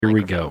Here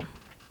we go.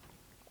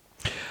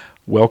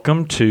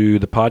 Welcome to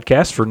the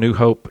podcast for New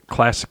Hope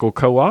Classical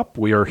Co-op.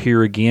 We are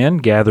here again,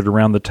 gathered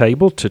around the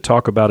table to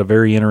talk about a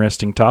very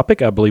interesting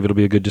topic. I believe it'll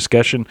be a good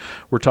discussion.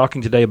 We're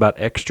talking today about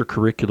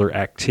extracurricular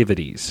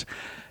activities.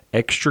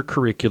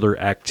 Extracurricular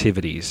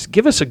activities.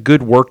 Give us a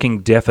good working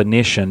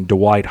definition,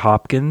 Dwight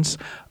Hopkins,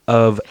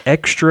 of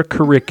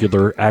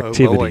extracurricular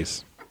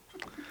activities.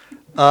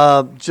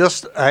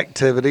 Just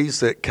activities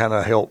that kind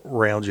of help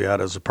round you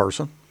out as a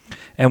person.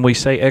 And we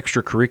say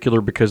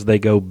extracurricular because they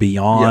go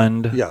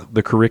beyond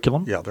the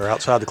curriculum? Yeah, they're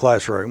outside the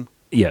classroom.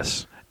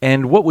 Yes.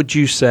 And what would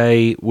you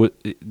say,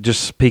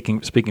 just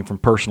speaking from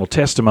personal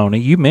testimony,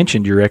 you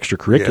mentioned your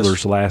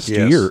extracurriculars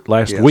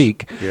last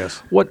week.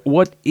 Yes.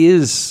 What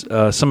is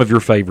some of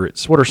your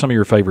favorites? What are some of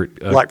your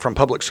favorite? Like from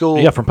public school?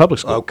 Yeah, from public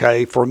school.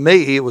 Okay, for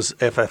me, it was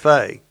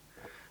FFA.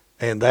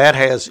 And that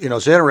has,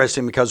 it's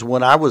interesting because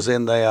when I was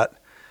in that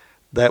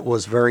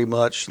was very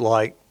much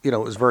like, it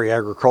was very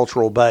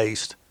agricultural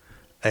based.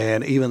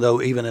 And even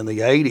in the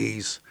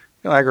 80s,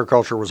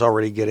 agriculture was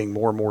already getting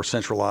more and more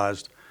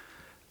centralized.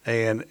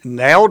 And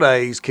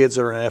nowadays, kids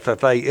that are in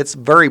FFA, it's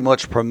very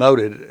much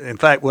promoted. In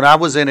fact, when I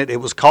was in it, it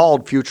was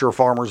called Future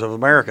Farmers of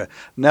America.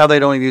 Now they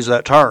don't even use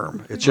that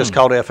term. It's just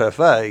called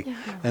FFA. Yeah.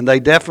 And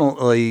they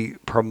definitely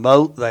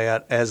promote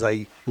that as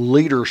a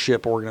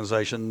leadership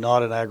organization,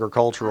 not an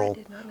agricultural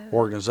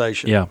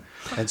organization. Yeah.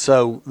 And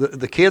so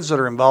the kids that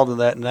are involved in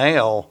that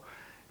now,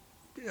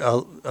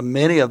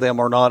 many of them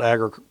are not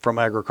from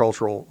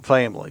agricultural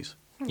families.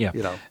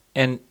 Yeah.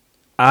 And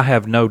I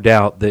have no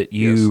doubt that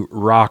you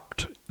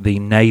rocked the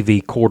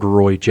navy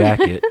corduroy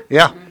jacket.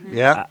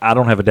 Yeah. I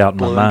don't have a doubt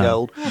in my mind.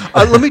 Gold.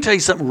 Let me tell you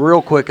something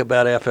real quick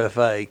about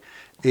FFA.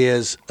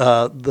 Is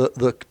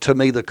to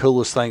me the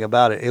coolest thing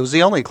about it. It was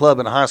the only club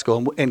in high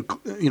school, and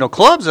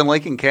clubs in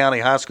Lincoln County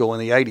High School in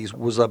the 80s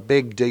was a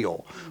big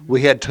deal.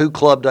 We had 2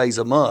 club days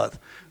a month,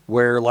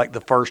 where like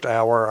the first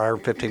hour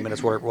 15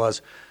 minutes, whatever it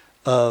was,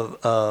 of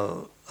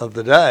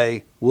the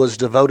day was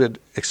devoted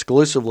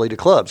exclusively to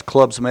clubs.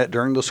 Clubs met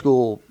during the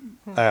school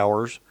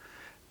hours.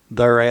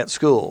 They're at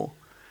school.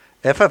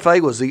 FFA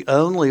was the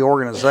only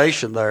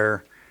organization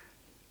there.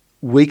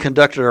 We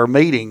conducted our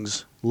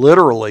meetings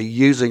literally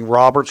using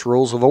Robert's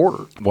Rules of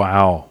Order.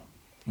 Wow.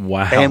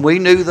 And we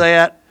knew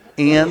that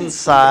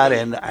inside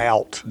and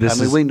out.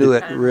 We knew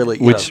it really.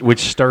 Which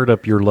stirred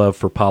up your love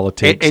for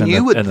politics. And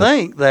you would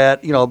think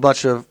that, a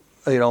bunch of,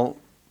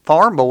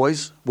 farm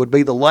boys would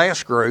be the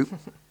last group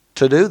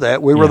to do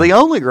that. We were the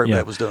only group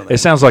that was doing that. It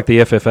sounds like the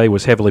FFA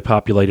was heavily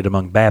populated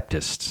among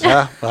Baptists.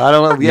 I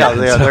don't know. Yeah,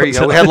 there you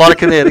go. We had a lot of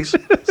committees.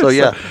 So,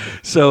 yeah.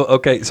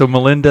 So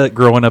Melinda,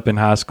 growing up in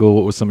high school,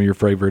 what was some of your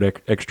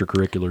favorite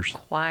extracurriculars?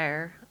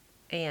 Choir.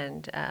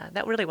 And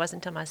that really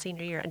wasn't until my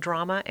senior year.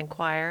 Drama and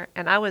choir.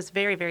 And I was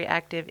very, very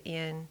active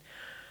in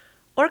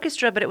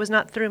orchestra, but it was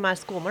not through my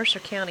school. Mercer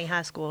County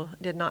High School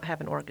did not have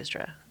an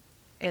orchestra.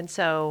 And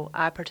so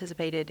I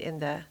participated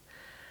in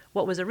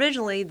what was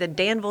originally the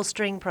Danville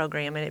String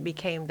Program, and it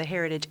became the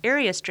Heritage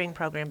Area String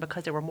Program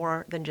because there were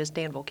more than just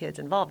Danville kids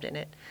involved in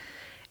it.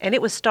 And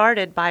it was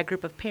started by a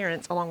group of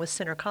parents along with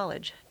Center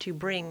College to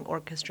bring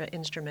orchestra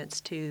instruments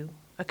to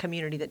a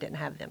community that didn't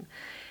have them.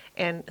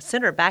 And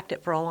Center backed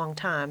it for a long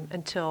time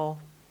until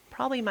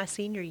probably my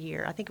senior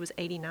year. I think it was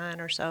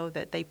 89 or so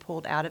that they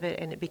pulled out of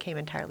it, and it became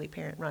entirely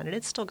parent-run. And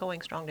it's still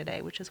going strong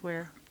today, which is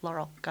where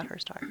Laurel got her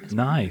start.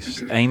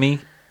 Nice. Amy?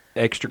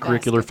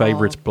 Extracurricular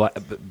favorites,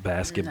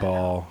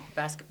 basketball.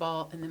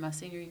 Basketball, and then my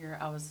senior year,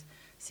 I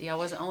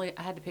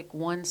had to pick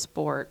one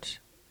sport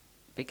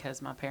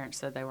because my parents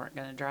said they weren't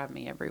going to drive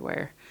me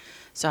everywhere.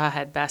 So I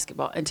had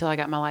basketball until I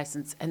got my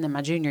license, and then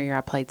my junior year,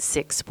 I played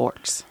 6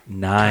 sports.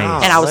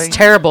 Nice. And I was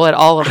terrible at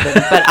all of them,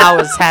 but I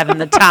was having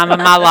the time of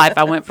my life.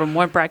 I went from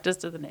one practice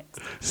to the next.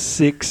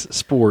 6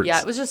 sports. Yeah,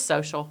 it was just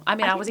social.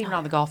 I was even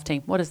on the golf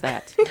team. What is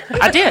that?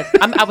 I did.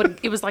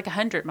 It was like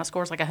 100. My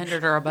score was like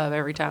 100 or above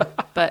every time,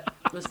 but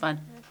it was fun.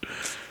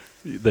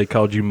 They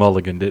called you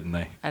Mulligan, didn't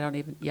they?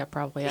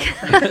 Probably. I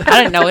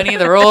didn't know any of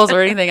the rules or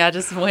anything. I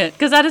just went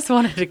because I just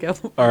wanted to go.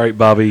 All right,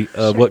 Bobby,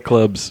 what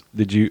clubs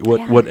what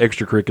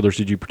extracurriculars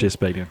did you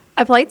participate in?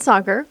 I played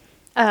soccer.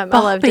 I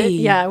loved it.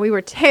 Yeah, we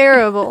were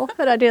terrible,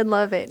 but I did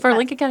love it. For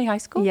Lincoln County High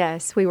School?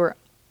 Yes, we were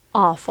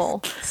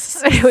awful.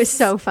 It was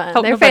so fun.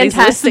 Hope they're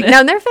fantastic.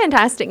 No, they're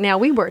fantastic now.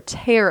 We were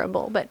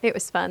terrible, but it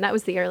was fun. That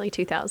was the early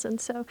 2000s,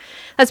 so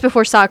that's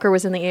before soccer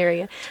was in the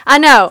area. I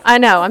know.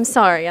 I'm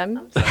sorry.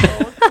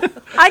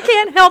 I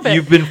can't help it.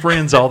 You've been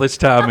friends all this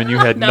time, and you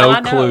had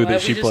no clue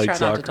that she played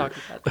soccer.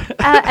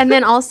 And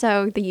then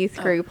also the youth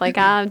group.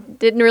 I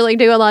didn't really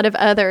do a lot of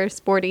other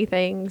sporty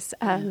things.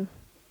 Kind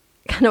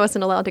of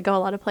wasn't allowed to go a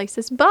lot of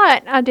places,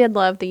 but I did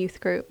love the youth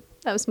group.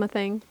 That was my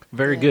thing.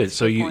 Very good.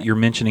 So you're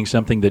mentioning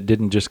something that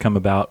didn't just come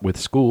about with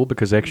school,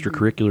 because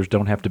extracurriculars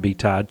don't have to be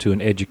tied to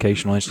an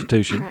educational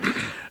institution.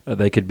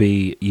 They could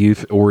be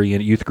youth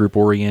group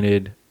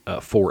oriented,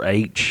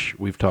 4-H.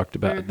 We've talked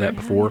about that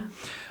before.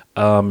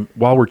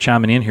 While we're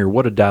chiming in here,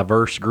 what a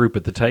diverse group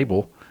at the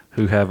table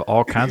who have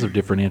all kinds of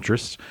different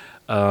interests.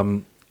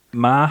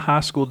 My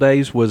high school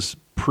days was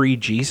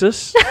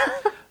pre-Jesus.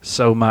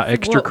 So my were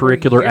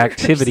extracurricular yours?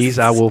 activities,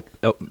 I will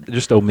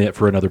just omit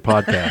for another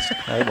podcast.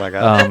 Oh my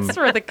God. That's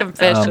for the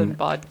confession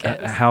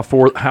podcast.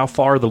 How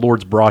far the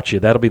Lord's brought you.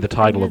 That'll be the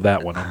title of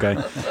that one. Okay.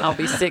 I'll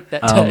be sick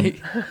that day.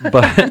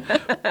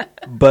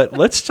 But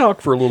let's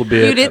talk for a little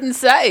bit. You didn't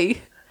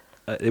say.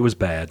 It was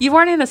bad. You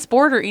weren't in a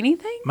sport or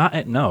anything? My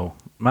Dave.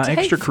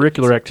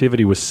 extracurricular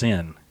activity was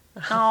sin.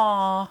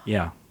 Aw.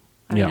 Yeah.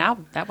 I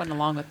mean, that went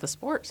along with the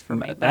sports for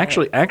me. but-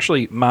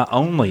 Actually, my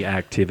only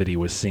activity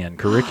was sin.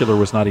 Curricular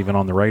was not even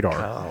on the radar.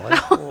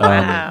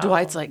 Wow.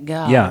 Dwight's like,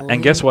 God. Yeah,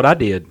 and guess what I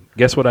did?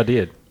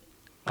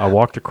 I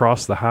walked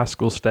across the high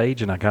school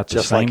stage and I got the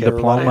Just same like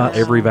everybody diploma else.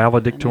 every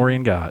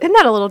valedictorian got. Isn't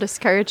that a little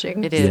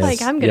discouraging? It It's is.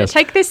 like, I'm going to Yes.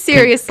 take this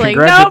seriously.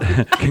 Congratu-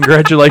 Nope.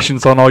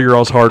 Congratulations on all your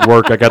all's hard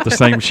work. I got the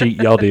same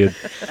sheet y'all did.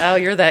 Oh,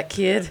 you're that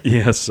kid.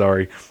 Yes,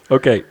 sorry.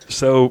 Okay,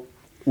 so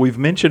we've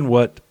mentioned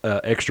what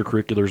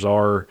extracurriculars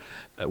are.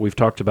 We've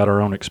talked about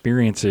our own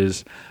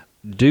experiences.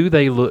 Do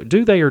they or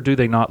do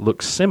they not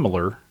look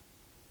similar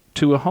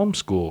to a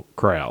homeschool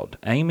crowd?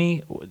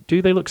 Amy,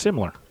 do they look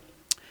similar?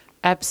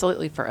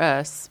 Absolutely for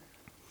us.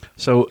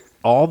 So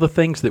all the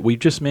things that we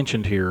just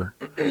mentioned here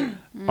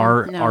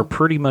are no.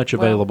 pretty much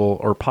Well- available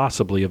or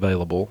possibly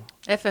available.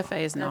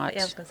 FFA is not.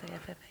 Yeah, I was going to say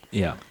FFA.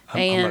 Yeah. I'm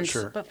not And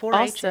sure. But 4-H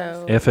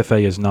also,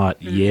 FFA is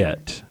not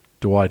yet.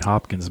 Dwight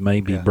Hopkins may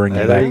be Yeah. bringing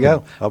Hey, back there you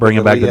go. I'll be bringing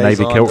the back the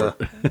Navy liaison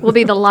Corps. We'll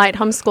be the light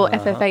homeschool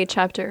FFA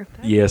chapter.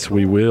 Yes,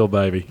 we will,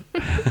 baby.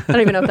 I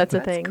don't even know if that's a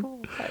thing.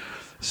 Cool.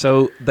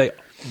 So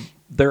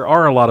there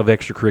are a lot of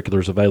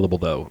extracurriculars available,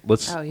 though.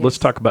 Let's Oh, yes.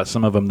 talk about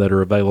some of them that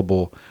are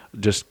available.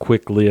 Just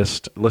quick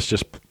list. Let's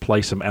just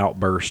play some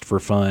Outburst for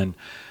fun.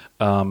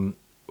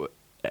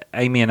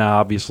 Amy and I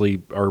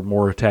obviously are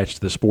more attached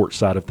to the sports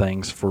side of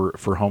things for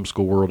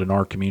homeschool world in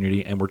our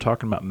community, and we're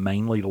talking about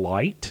mainly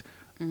light.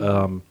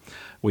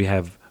 We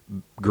have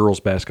girls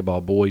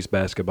basketball, boys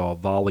basketball,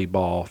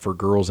 volleyball for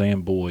girls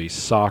and boys,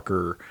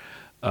 soccer,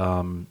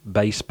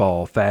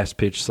 baseball, fast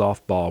pitch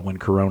softball when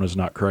Corona's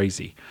not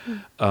crazy.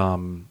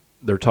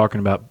 They're talking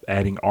about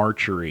adding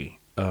archery.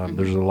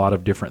 There's a lot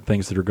of different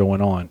things that are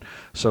going on.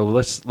 So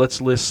let's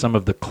list some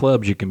of the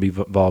clubs you can be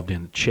involved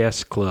in.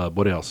 Chess club.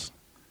 What else?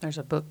 there's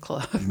a book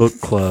club. Book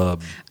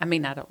club. I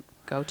mean, I don't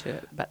go to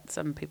it, but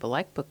some people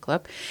like book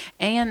club.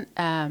 And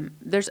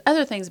there's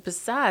other things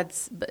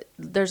besides, but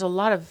there's a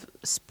lot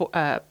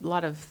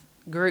of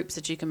groups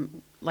that you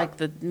can, like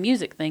the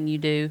music thing you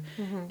do,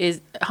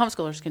 is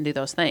homeschoolers can do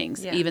those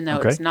things, Yeah. even though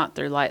Okay. it's not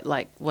through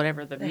like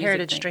whatever the The music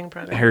Heritage thing. String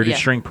Program. Heritage Yeah.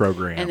 String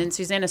Program. And then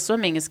Susanna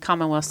Swimming is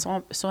Commonwealth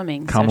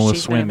Swimming. Commonwealth so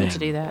she's been able Swimming. to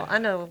do that. Well, I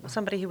know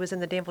somebody who was in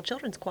the Danville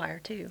Children's Choir,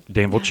 too.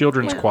 Danville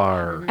Children's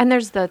Choir. And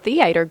there's the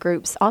theater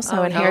groups also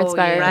Oh, in yeah. Harrodsburg Oh,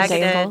 yeah. and Ragged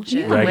Danville. Edge.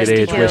 Yeah. Ragged Westy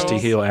Edge, Westy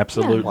Hills. Hill,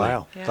 absolutely.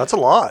 Wow. Yeah. That's a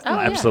lot. Oh,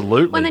 yeah.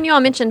 Absolutely. Well, and then you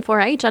all mentioned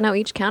 4-H. I know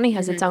each county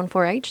has its own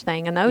 4-H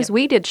thing, and those Yep.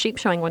 we did sheep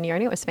showing one year,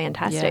 and it was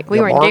fantastic. Yeah. We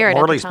were in Garrett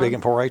Marley's at the big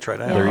time. in 4-H right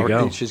now. There you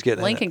go. She's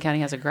getting Lincoln County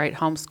has a great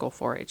homeschool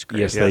 4-H group.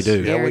 Yes, they do.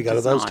 Yeah, we Garrett go to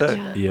does those not. too.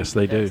 Yeah. Yes,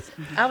 they do.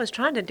 I was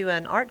trying to do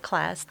an art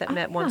class that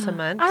met once a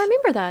month. I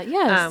remember that.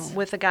 Yes.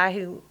 With a guy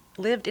who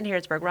lived in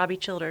Harrodsburg, Robbie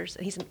Childers.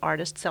 He's an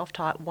artist,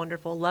 self-taught,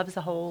 wonderful, loves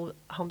the whole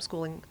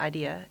homeschooling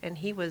idea, and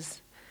he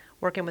was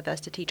working with us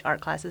to teach art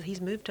classes.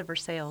 He's moved to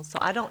Versailles, so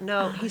I don't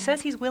know. He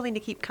says he's willing to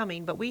keep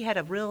coming, but we had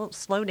a real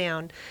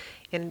slowdown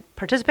in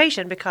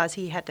participation because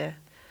he had to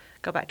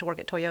go back to work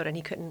at Toyota, and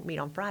he couldn't meet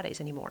on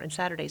Fridays anymore. And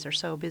Saturdays are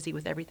so busy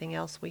with everything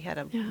else. We had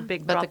a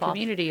big But the drop-off.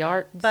 community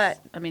art, But-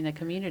 the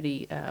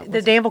community.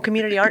 The Danville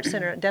Community Arts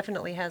Center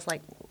definitely has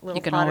like little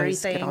You can pottery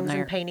always get on things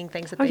there. and painting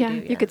things that Oh, they yeah.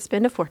 do. You could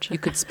spend a fortune. you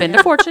could spend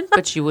a fortune,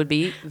 but you would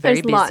be very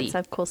There's busy. lots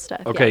of cool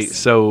stuff. Okay, yes.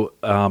 so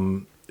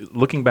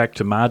looking back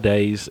to my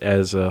days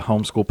as a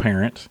homeschool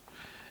parent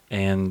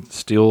and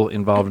still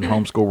involved in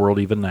homeschool world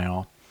even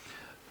now,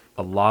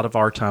 a lot of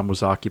our time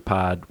was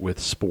occupied with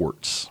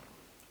sports.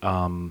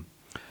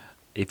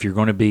 If you're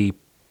going to be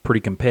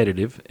pretty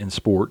competitive in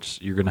sports,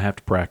 you're going to have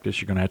to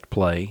practice, you're going to have to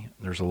play.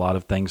 There's a lot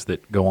of things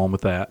that go on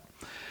with that.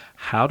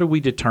 How do we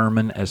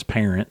determine as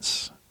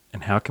parents,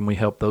 and how can we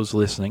help those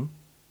listening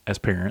as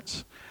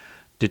parents,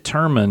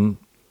 determine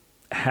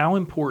how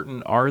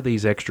important are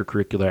these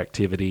extracurricular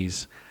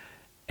activities,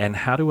 and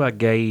how do I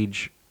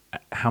gauge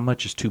how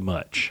much is too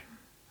much?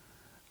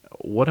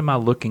 What am I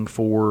looking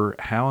for?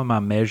 How am I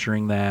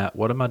measuring that?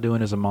 What am I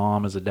doing as a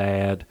mom, as a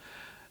dad?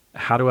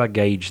 How do I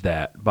gauge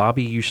that?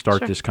 Bobby, you start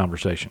Sure. this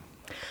conversation.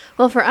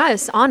 Well, for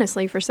us,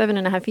 honestly, for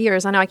 7.5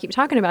 years, I know I keep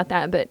talking about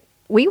that, but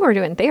we were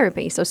doing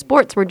therapy, so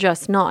sports were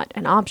just not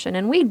an option.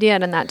 And we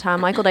did in that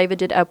time. Michael David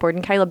did Upward,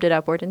 and Caleb did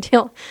Upward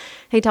until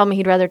he told me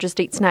he'd rather just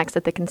eat snacks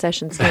at the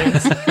concession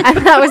stands. And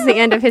that was the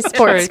end of his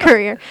sports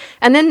career.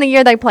 And then the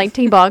year they played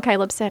T-ball,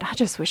 Caleb said, I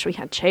just wish we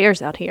had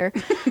chairs out here.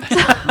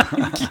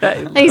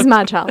 He's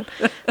my child.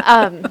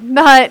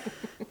 But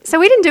so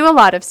we didn't do a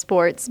lot of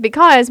sports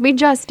because we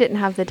just didn't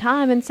have the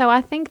time. And so I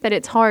think that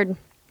it's hard.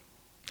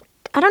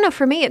 I don't know.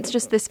 For me, it's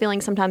just this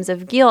feeling sometimes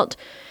of guilt.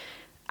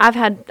 I've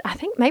had, I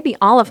think maybe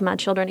all of my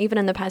children, even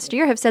in the past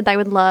year, have said they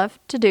would love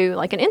to do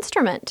like an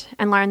instrument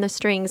and learn the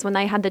strings. When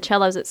they had the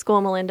cellos at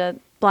school, Melinda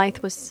Blythe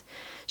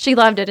she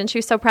loved it, and she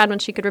was so proud when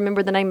she could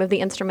remember the name of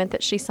the instrument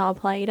that she saw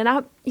played. And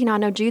I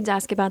know Jude's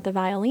asked about the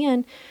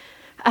violin.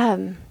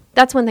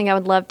 That's one thing I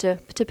would love to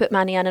put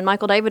money on. And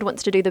Michael David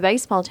wants to do the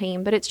baseball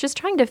team, but it's just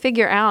trying to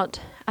figure out.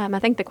 I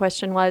think the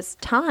question was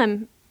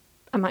time.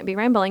 I might be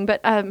rambling, but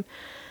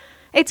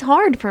it's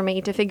hard for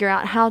me to figure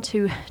out how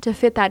to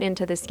fit that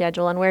into the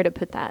schedule and where to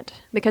put that,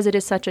 because it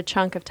is such a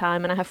chunk of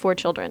time, and I have 4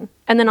 children.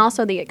 And then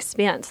also the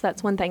expense.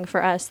 That's one thing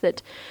for us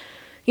that,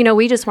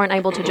 we just weren't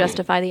able to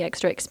justify the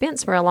extra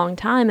expense for a long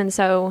time. And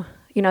so,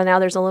 now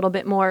there's a little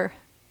bit more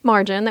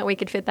margin that we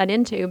could fit that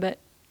into, but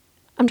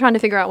I'm trying to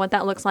figure out what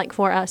that looks like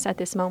for us at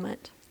this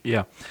moment.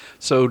 Yeah.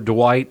 So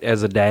Dwight,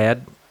 as a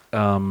dad,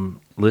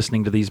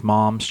 listening to these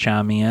moms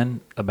chime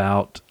in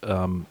about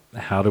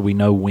how do we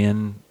know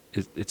when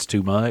it's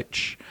too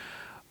much?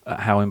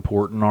 How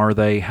important are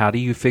they? How do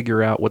you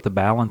figure out what the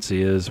balance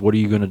is? What are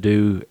you going to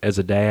do as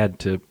a dad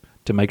to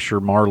make sure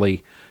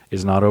Marley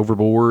is not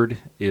overboard,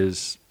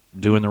 is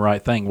doing the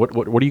right thing? What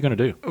are you going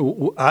to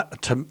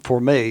do?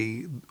 For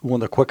me, one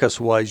of the quickest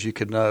ways you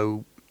could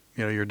know,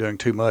 you're doing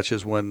too much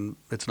is when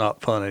it's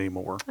not fun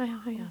anymore.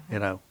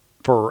 Yeah.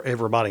 For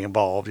everybody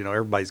involved,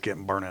 everybody's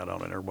getting burnout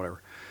on it or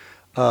whatever.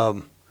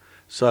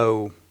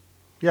 So,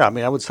 yeah,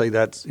 I would say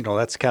that's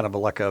kind of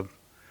like a,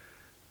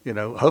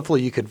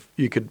 hopefully you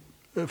could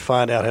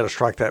find out how to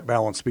strike that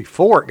balance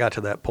before it got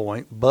to that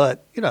point.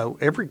 But,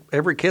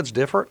 every kid's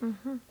different.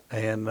 Mm-hmm.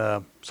 And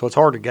so it's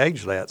hard to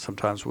gauge that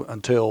sometimes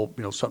until,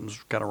 something's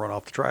kind of run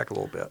off the track a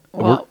little bit.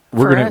 Well,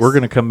 we're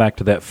gonna come back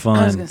to that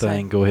fun thing.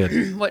 Say, Go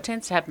ahead. What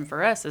tends to happen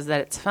for us is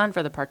that it's fun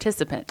for the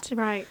participant.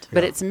 Right.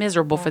 But it's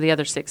miserable for the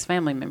other 6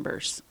 family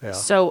members. Yeah.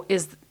 So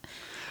is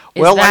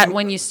Well, that like-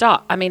 when you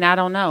stop? I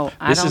don't know.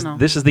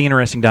 This is the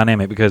interesting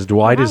dynamic, because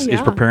Dwight is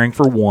yeah. preparing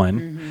for one,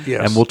 Mm-hmm.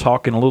 Yes. and we'll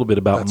talk in a little bit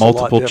about That's a lot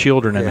multiple different.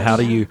 children and Yes. how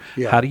do you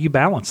Yeah. how do you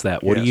balance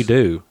that? What do you Yes.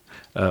 do?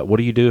 What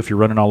do you do if you're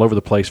running all over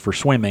the place for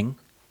swimming,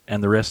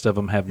 and the rest of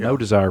them have no Yeah.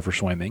 desire for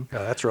swimming?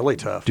 Yeah, that's really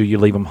tough. Do you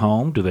leave them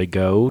home? Do they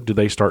go? Do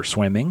they start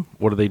swimming?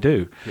 What do they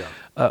do?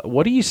 Yeah.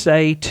 What do you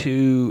say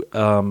to,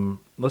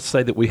 let's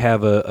say that we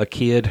have a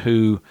kid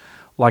who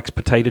likes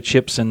potato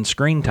chips and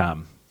screen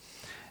time,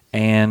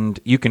 and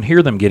you can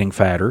hear them getting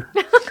fatter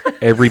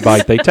every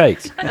bite they take.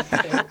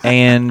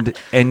 And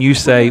you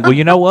say, well,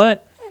 you know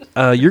what?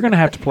 You're going to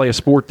have to play a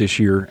sport this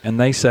year. And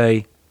they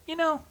say,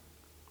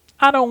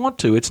 I don't want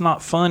to. It's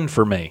not fun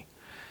for me.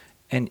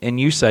 And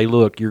you say,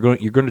 look, you're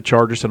going to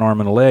charge us an arm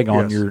and a leg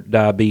on Yes. your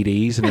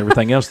diabetes and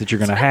everything else that you're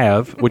going to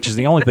have, which is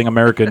the only thing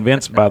America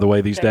invents, by the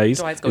way, these days,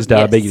 Dwight's is going,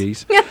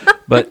 diabetes.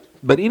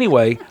 But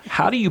anyway,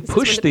 how do you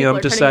push when the people them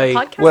are to turning say, the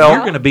podcast well, off.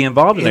 you're going to be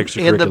involved in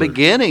extracurriculars? In the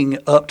beginning,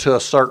 up to a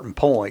certain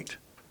point,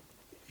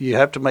 you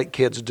have to make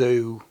kids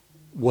do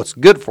what's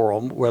good for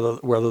them,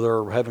 whether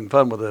they're having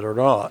fun with it or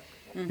not.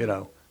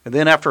 Mm-hmm. And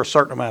then after a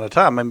certain amount of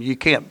time, you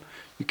can't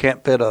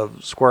fit a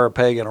square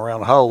peg in a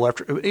round hole.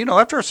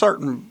 After a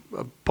certain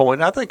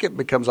point, I think it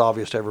becomes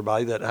obvious to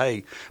everybody that,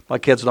 hey, my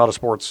kid's not a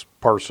sports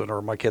person,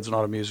 or my kid's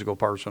not a musical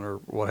person, or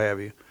what have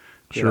you.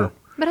 You Sure. know?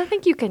 But I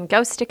think you can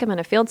go stick them in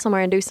a field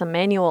somewhere and do some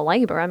manual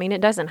labor. It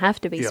doesn't have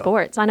to be Yeah.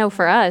 sports. I know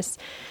for us,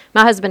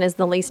 my husband is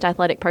the least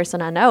athletic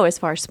person I know as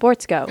far as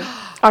sports go.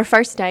 Our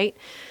first date,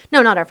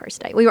 no, not our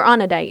first date. We were on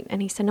a date,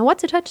 and he said, "Now,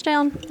 what's a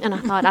touchdown?" And I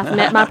thought, I've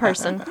met my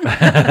person.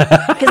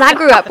 Because I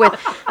grew up with,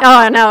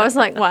 I was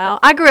like, wow.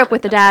 I grew up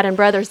with a dad and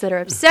brothers that are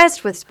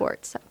obsessed with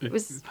sports. It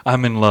was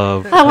I'm in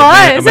love.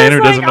 I was. A man I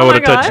who was doesn't like, know oh what a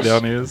my gosh.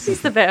 touchdown is.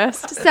 He's the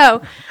best.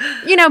 So,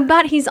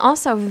 but he's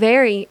also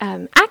very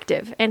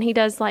active, and he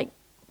does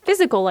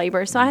physical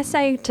labor. So I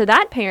say to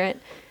that parent,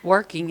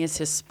 Working is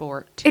his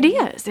sport. it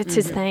is. It's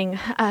his thing.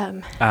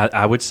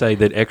 I would say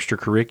that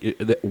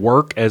that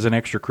work as an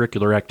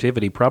extracurricular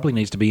activity probably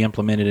needs to be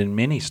implemented in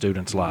many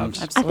students' lives.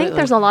 I Absolutely. think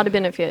there's a lot of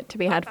benefit to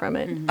be had from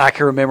it. I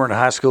can remember in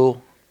high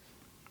school,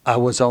 I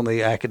was on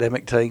the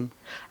academic team,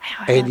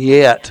 Oh, and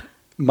yet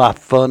my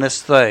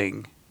funnest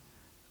thing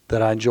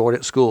that I enjoyed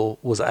at school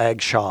was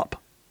ag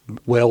shop,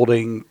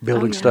 welding,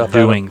 building yeah. stuff,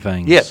 Doing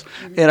things. Yes,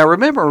 and I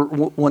remember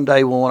one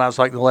day when I was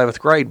like in the 11th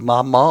grade,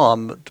 my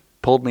mom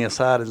pulled me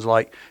aside and was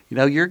like,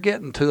 you're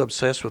getting too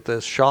obsessed with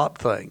this shop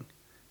thing,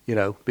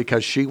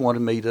 because she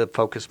wanted me to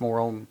focus more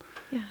on,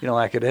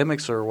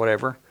 academics or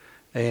whatever.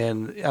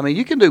 And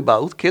you can do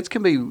both. Kids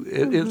can be.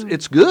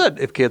 It's good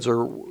if kids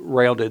are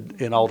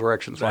rounded in all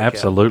directions. Like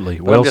Absolutely.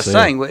 That. But Well I'm just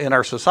said. saying, in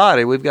our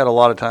society, we've got a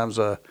lot of times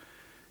an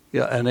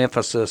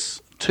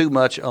emphasis too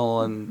much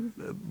on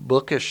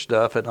bookish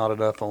stuff and not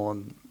enough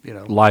on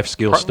Life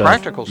skill stuff.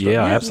 practical stuff.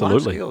 Yeah, life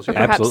absolutely. skills, Or yeah.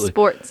 perhaps Absolutely.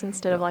 sports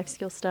instead of life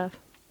skill stuff.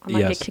 I might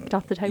Yes. get kicked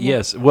off the table.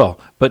 Yes. Well,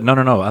 but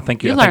no. I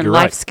think You I think learn you're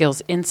life right.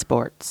 skills in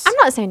sports. I'm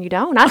not saying you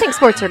don't. I think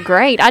sports are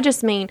great. I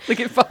just mean Look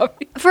at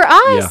Bobby. for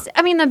us,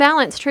 the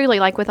balance truly,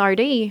 like with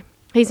RD,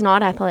 he's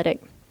not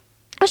athletic.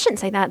 I shouldn't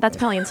say that. That's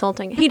probably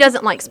insulting. He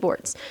doesn't like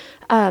sports.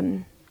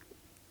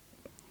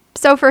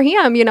 So for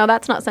him,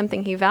 that's not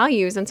something he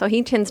values. And so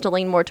he tends to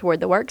lean more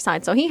toward the work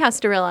side. So he has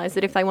to realize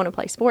that if they want to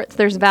play sports,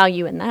 there's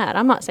value in that.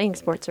 I'm not saying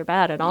sports are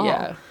bad at all.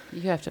 Yeah,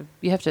 you have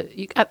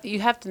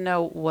to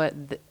know what.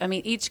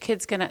 Each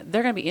kid's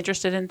they're gonna be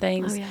interested in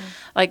things. Oh, yeah.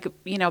 Like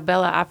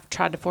Bella, I've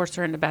tried to force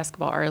her into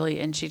basketball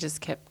early, and she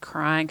just kept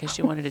crying because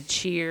she wanted to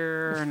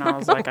cheer, and I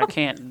was like, I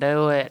can't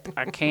do it.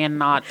 I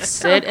cannot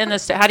sit in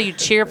the. How do you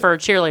cheer for a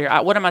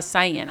cheerleader? What am I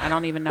saying? I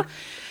don't even know.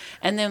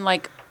 And then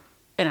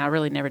and I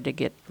really never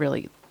did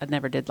I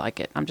never did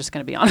like it. I'm just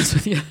going to be honest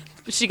with you.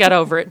 She got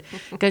over it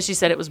because she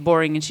said it was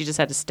boring and she just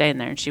had to stay in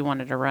there and she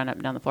wanted to run up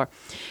and down the floor.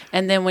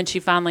 And then when she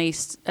finally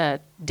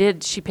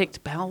she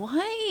picked ballet.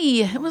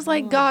 It was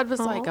like God was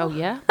like, oh,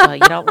 yeah? Well,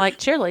 you don't like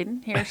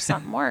cheerleading. Here's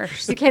something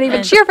worse. You can't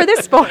even cheer for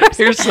this sport.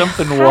 Here's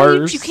something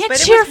worse. You can't But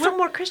cheer it was for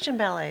Wilmore Christian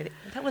Ballet.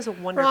 That was a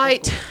wonderful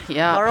Right. school.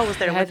 Yeah. Laurel was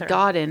there it with had her.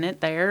 God in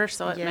it there,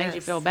 so it made you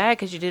Yes. feel bad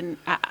because you didn't.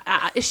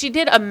 She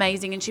did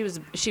amazing, and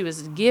she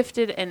was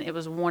gifted, and it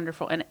was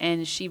wonderful,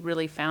 and she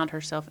really found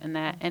herself in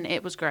that, and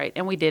it was great,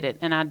 and we did it,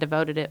 and I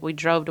devoted it. We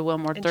drove to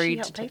Wilmore And 3 she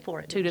helped pay for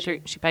it, 2 to didn't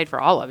 3. She paid for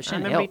all of it. She I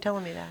didn't remember you help.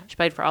 telling me that. She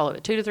paid for all of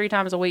it 2 to 3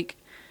 times a week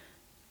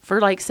for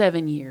like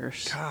 7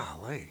 years.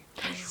 Golly.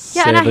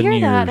 Yeah, and I 7 hear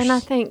that, years. and I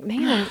think,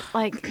 man,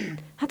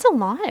 that's a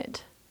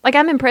lot.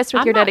 I'm impressed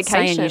with I'm your not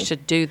dedication. saying you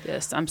should do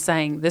this. I'm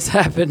saying this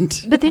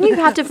happened. But then you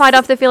have to fight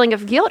off the feeling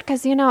of guilt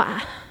because, No,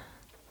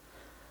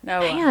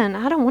 man,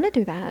 I don't want to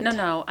do that.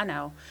 No, I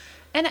know,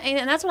 and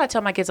that's what I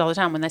tell my kids all the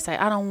time when they say,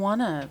 "I don't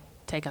want to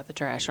take out the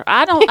trash," or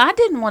I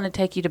didn't want to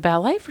take you to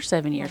ballet for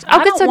 7 years. Oh, I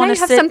good, don't so now want you to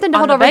have sit something to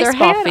on hold the over their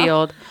baseball head.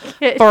 field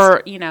It's- for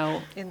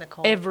In the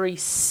cold. every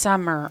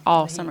summer,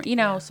 all summer.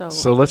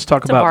 So let's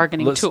talk it's a about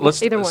bargaining tool.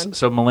 Either one.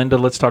 So Melinda,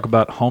 let's talk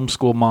about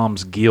homeschool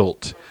moms'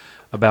 guilt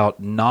about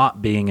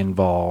not being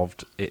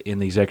involved in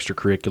these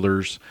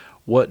extracurriculars.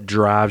 What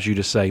drives you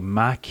to say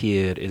my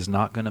kid is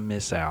not going to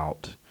miss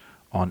out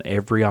on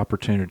every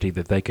opportunity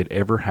that they could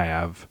ever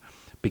have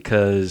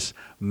because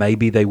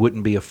maybe they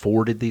wouldn't be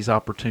afforded these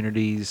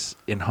opportunities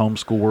in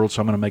homeschool world,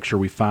 so I'm going to make sure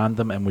we find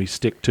them and we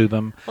stick to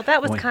them. Well,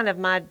 that was We- kind of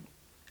my,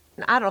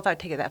 I don't know if I'd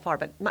take it that far,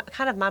 but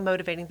kind of my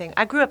motivating thing.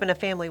 I grew up in a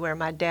family where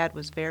my dad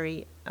was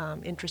very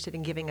interested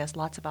in giving us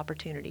lots of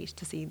opportunities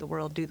to see the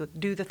world,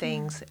 do the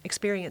things,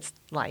 experience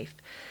life.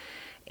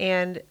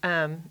 And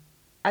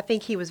I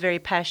think he was very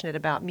passionate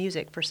about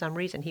music for some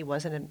reason.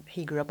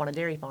 He grew up on a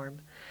dairy farm.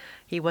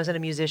 He wasn't a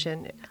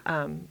musician.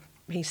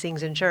 He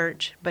sings in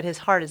church, but his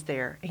heart is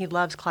there. He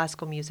loves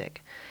classical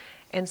music.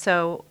 And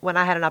so when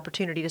I had an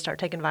opportunity to start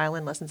taking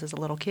violin lessons as a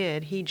little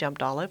kid, he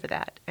jumped all over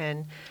that.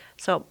 And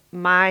so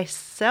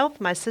myself,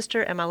 my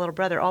sister, and my little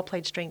brother all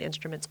played stringed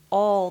instruments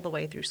all the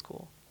way through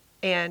school.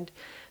 And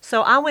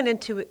so I went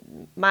into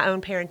my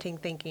own parenting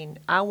thinking,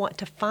 I want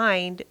to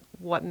find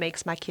what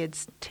makes my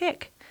kids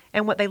tick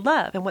and what they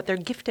love and what they're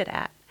gifted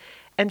at.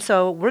 And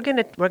so we're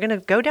gonna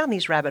go down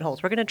these rabbit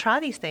holes. We're gonna try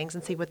these things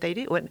and see what they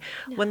do.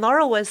 When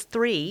Laurel was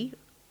 3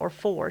 or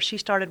 4, she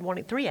started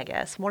wanting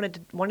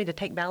to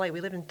take ballet. We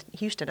lived in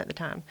Houston at the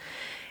time,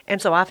 and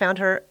so I found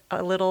her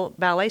a little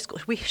ballet school.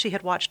 She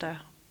had watched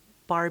a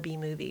Barbie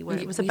movie where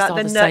it was We about saw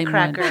the the same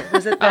Nutcracker. one.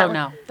 Was it that Oh, one?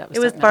 no, that was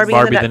it was something else. Barbie,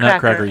 Barbie the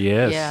Nutcracker,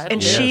 yes. Yeah,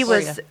 And yes. she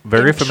was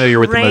Very familiar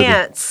with the movie.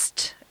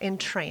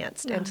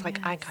 entranced, and it's like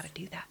I got to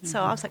do that.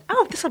 So I was like,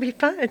 oh, this will be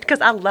fun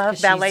because I love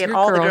 'Cause ballet she's and your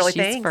all the girl, girly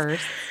she's things.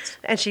 first.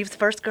 And she was the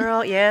first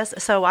girl, yes.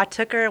 So I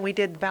took her and we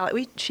did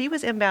ballet. She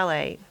was in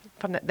ballet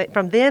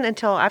from then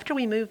until after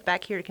we moved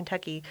back here to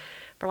Kentucky.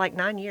 For like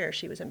 9 years,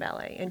 she was in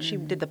ballet, and she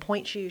did the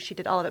point shoes. She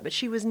did all of it, but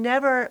she was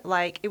never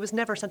it was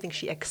never something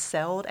she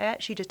excelled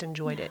at. She just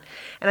enjoyed it,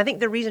 and I think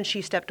the reason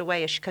she stepped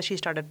away is because she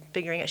started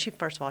figuring out.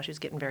 First of all, she was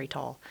getting very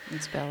tall,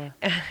 It's Bella.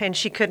 and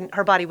she couldn't.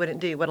 Her body wouldn't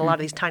do what a lot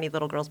of these tiny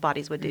little girls'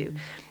 bodies would do,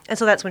 and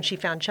so that's when she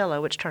found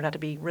cello, which turned out to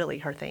be really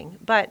her thing.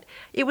 But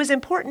it was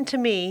important to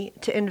me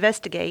to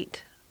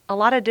investigate a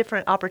lot of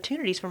different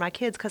opportunities for my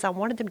kids because I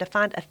wanted them to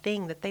find a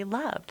thing that they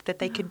loved, that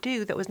they could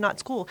do that was not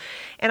school,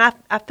 and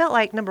I felt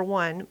like number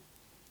one.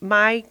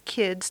 My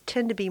kids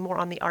tend to be more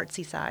on the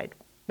artsy side,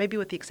 maybe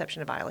with the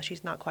exception of Isla.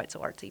 She's not quite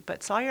so artsy.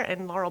 But Sawyer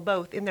and Laurel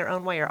both, in their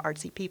own way, are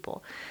artsy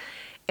people.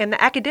 And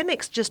the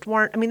academics just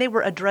weren't, they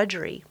were a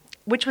drudgery,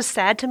 which was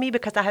sad to me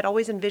because I had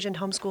always envisioned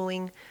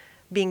homeschooling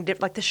being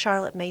like the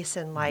Charlotte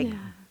Mason,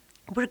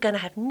 we're going to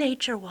have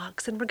nature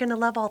walks and we're going to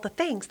love all the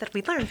things that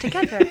we learned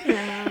together.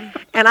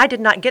 And I did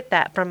not get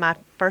that from my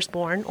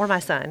firstborn or my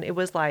son. It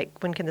was like,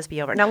 when can this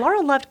be over? Now,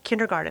 Laurel loved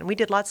kindergarten. We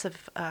did lots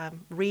of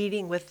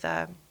reading with,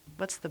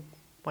 what's the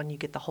one you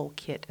get the whole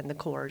kit and the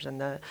cores and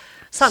the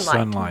sunlight.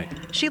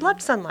 Sunlight. She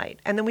loved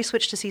sunlight, and then we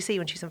switched to CC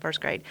when she's in first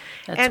grade.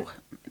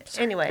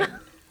 Anyway,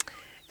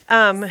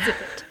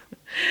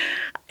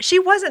 she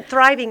wasn't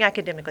thriving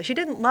academically. She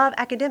didn't love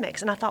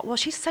academics, and I thought, well,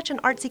 she's such an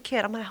artsy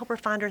kid. I'm going to help her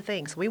find her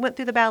things. So we went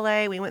through the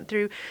ballet, we went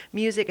through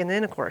music, and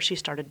then of course she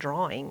started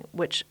drawing,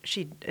 which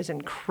she is an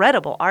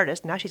incredible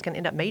artist. Now she's going to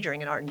end up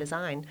majoring in art and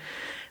design.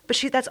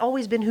 But that's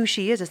always been who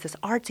she is this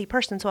artsy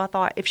person. So I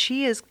thought, if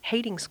she is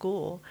hating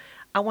school,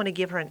 I want to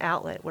give her an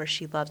outlet where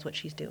she loves what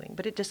she's doing.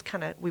 But it just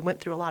we went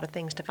through a lot of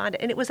things to find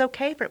it. And it was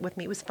okay with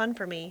me. It was fun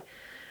for me.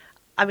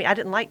 I mean, I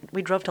didn't like,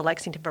 we drove to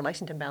Lexington for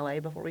Lexington Ballet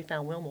before we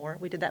found Wilmore.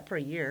 We did that for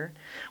a year.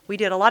 We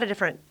did a lot of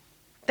different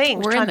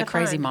things. We're in trying the to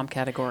crazy find- mom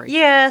category.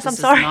 Yes, I'm This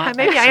is sorry. not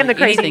Maybe I am the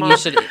actually crazy anything mom. you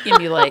should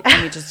emulate.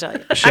 Let me just tell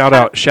you. Shout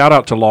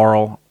out to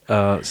Laurel.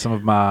 Some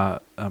of my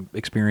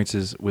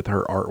experiences with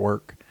her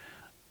artwork,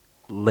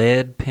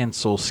 lead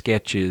pencil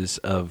sketches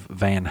of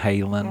Van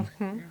Halen,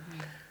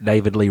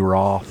 David Lee I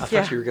Roth. thought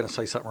Yeah. you were going to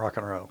say something rock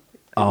and roll.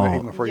 Oh.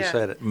 Even before you Yeah.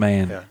 said it.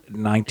 Man, Yeah.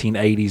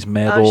 1980s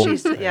metal. Oh,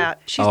 she's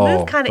Oh,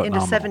 moved kind of into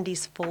phenomenal.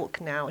 70s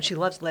folk now. She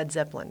loves Led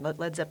Zeppelin.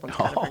 Led Zeppelin's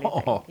kind of her new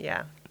Oh. thing.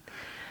 Yeah.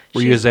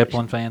 Were you a She's-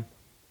 Zeppelin fan?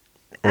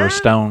 Or a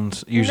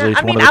Stones? Usually No,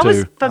 it's I mean, one of I the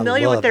was two.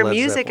 familiar I with their love Led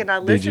music Zeppelin. and I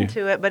Did you? listened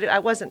to it, but I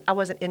wasn't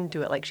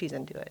into it like she's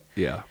into it.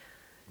 Yeah.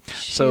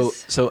 So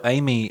She's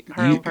Amy,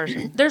 her own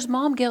person. There's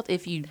mom guilt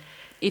if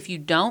you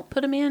don't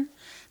put them in.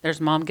 There's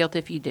mom guilt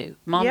if you do.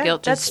 Mom Yeah,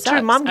 guilt just that's true.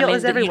 sucks. Mom guilt I mean,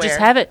 is You just everywhere.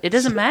 have it. It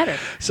doesn't matter.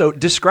 so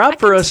describe I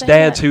for can us say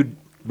dads that. who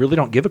really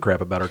don't give a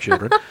crap about our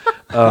children.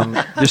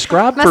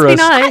 Describe Must for be us.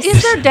 nice.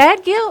 Is there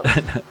dad guilt?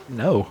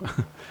 No.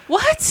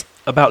 What?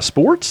 About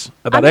sports?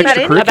 About mean,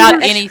 extracurricular?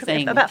 about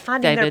anything, About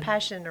finding their David.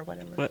 passion or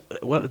whatever.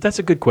 Well, that's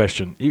a good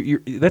question.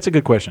 That's a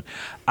good question.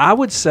 I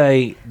would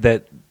say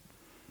that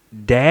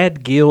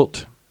dad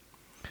guilt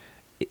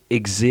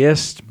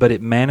exists, but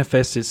it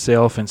manifests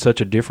itself in such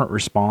a different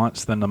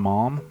response than the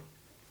mom.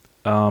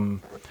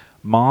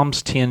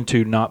 Moms tend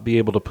to not be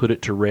able to put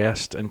it to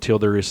rest until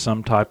there is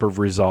some type of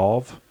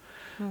resolve.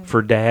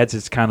 For dads,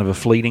 it's kind of a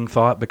fleeting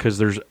thought because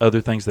there's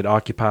other things that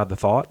occupy the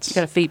thoughts. You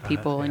got to feed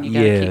people and you got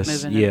to keep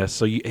Yes, moving. yes.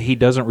 So he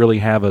doesn't really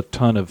have a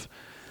ton of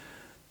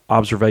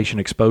observation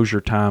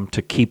exposure time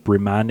to keep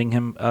reminding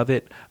him of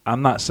it.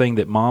 I'm not saying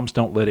that moms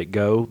don't let it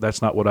go.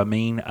 That's not what I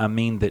mean. I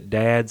mean that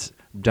dads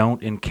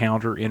don't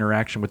encounter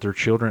interaction with their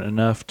children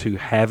enough to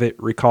have it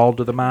recalled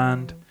to the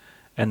mind,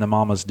 and the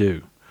mamas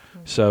do.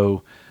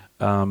 So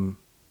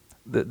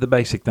the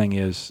basic thing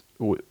is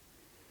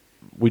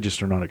we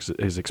just are not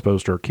as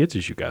exposed to our kids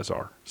as you guys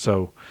are.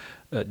 So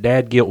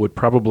dad guilt would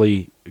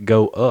probably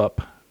go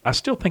up. I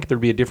still think there'd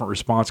be a different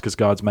response because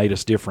God's made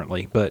us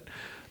differently, but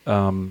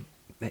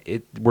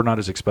we're not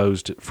as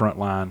exposed to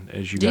frontline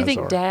as you Do guys you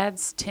think are.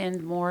 dads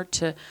tend more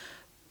to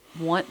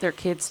want their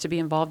kids to be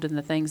involved in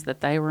the things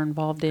that they were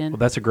involved in? Well,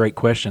 that's a great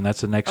question.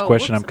 That's the next Oh,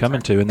 question whoops, I'm coming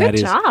I'm to, and Good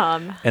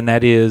that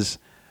job. is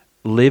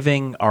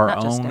living our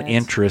Not just own dads.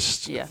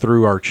 interests Yeah.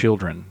 through our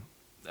children.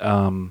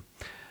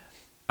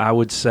 I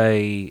would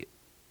say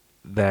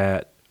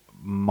that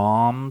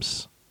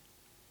moms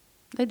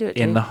They do it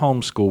in too. the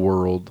homeschool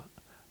world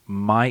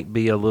might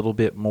be a little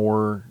bit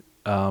more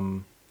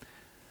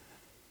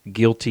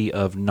guilty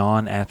of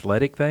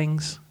non-athletic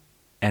things,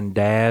 and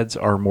dads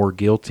are more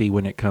guilty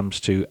when it comes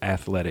to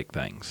athletic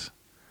things.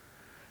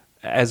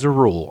 As a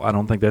rule, I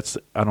don't think that's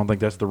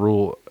the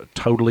rule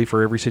totally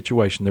for every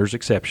situation. There's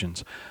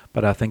exceptions,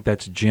 but I think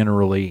that's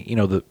generally,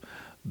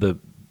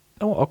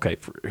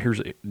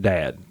 here's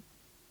dad,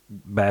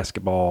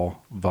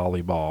 basketball,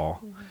 volleyball,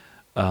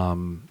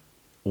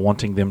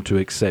 wanting them to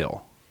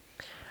excel.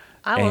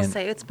 I will And-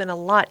 say it's been a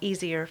lot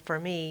easier for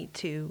me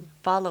to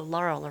follow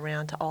Laurel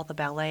around to all the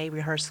ballet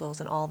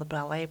rehearsals and all the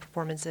ballet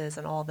performances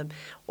and all the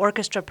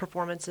orchestra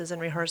performances and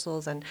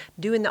rehearsals and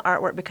doing the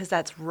artwork because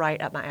that's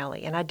right up my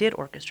alley. And I did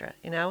orchestra,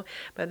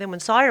 But then when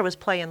Sawyer was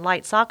playing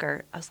light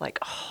soccer, I was like,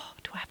 oh,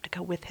 do I have to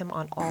go with him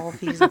on all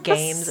these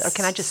games or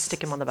can I just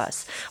stick him on the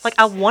bus? Like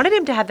I wanted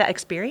him to have that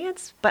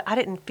experience, but I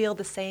didn't feel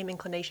the same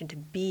inclination to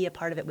be a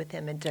part of it with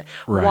him and to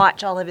Right.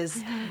 watch all of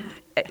his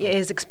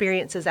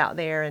experiences out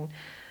there and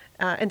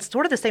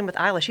sort of the same with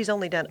Isla. She's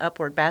only done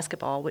upward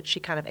basketball, which she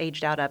kind of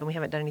aged out of, and we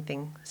haven't done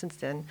anything since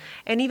then.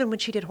 And even when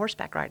she did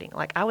horseback riding,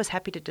 like I was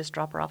happy to just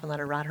drop her off and let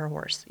her ride her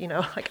horse.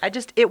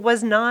 It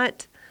was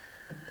not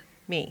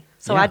me.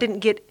 So Yeah. I didn't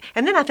get,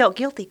 and then I felt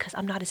guilty because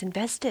I'm not as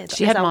invested.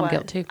 She as had I mom was.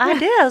 guilt, too. I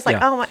did. I was like,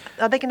 Yeah. oh,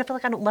 are they going to feel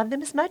like I don't love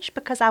them as much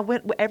because I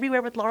went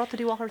everywhere with Laurel to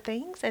do all her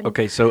things? And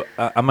Okay, so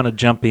I'm going to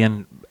jump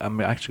in.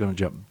 I'm actually going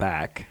to jump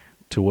back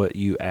to what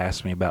you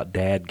asked me about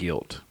dad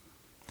guilt.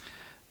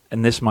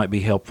 And this might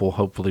be helpful,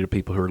 hopefully, to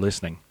people who are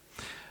listening.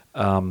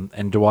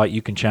 And Dwight,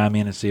 you can chime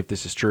in and see if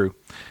this is true.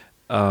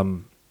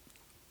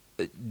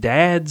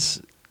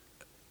 Dads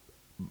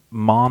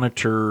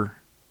monitor,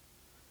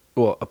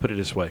 well, I'll put it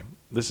this way.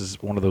 This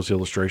is one of those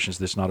illustrations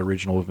that's not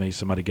original with me.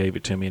 Somebody gave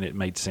it to me and it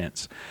made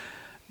sense.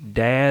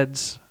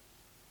 Dads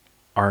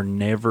are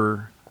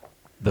never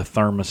the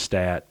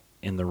thermostat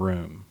in the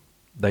room.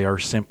 They are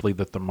simply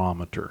the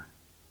thermometer.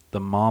 The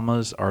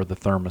mamas are the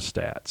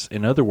thermostats.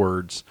 In other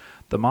words,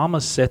 the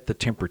mamas set the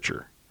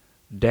temperature.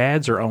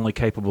 Dads are only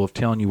capable of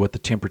telling you what the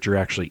temperature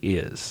actually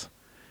is.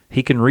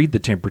 He can read the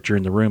temperature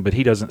in the room, but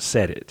he doesn't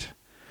set it.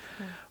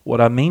 What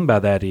I mean by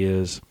that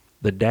is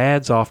the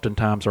dads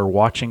oftentimes are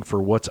watching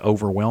for what's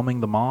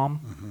overwhelming the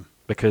mom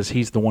because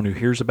he's the one who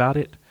hears about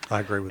it. I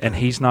agree with And that.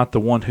 he's not the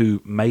one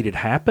who made it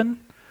happen,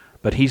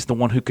 but he's the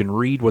one who can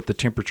read what the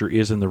temperature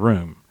is in the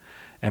room.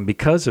 And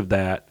because of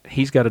that,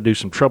 he's got to do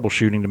some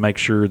troubleshooting to make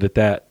sure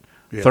that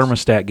Yes.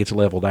 thermostat gets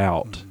leveled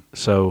out.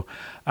 So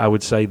I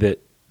would say that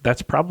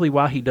that's probably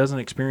why he doesn't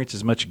experience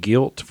as much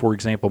guilt. For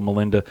example,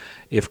 Melinda,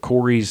 if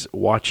Corey's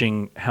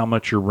watching how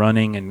much you're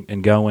running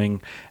and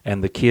going,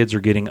 and the kids are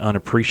getting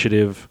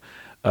unappreciative,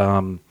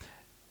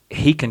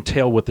 he can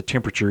tell what the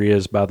temperature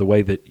is by the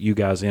way that you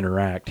guys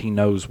interact. He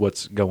knows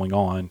what's going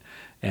on,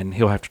 and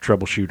he'll have to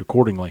troubleshoot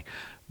accordingly.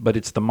 But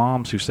it's the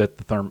moms who set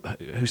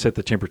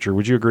the temperature.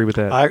 Would you agree with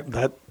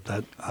that?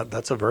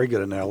 That's a very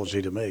good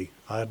analogy to me.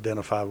 I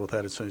identified with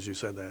that as soon as you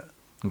said that.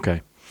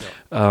 Okay.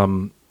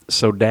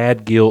 So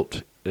dad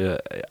guilt,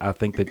 I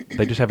think that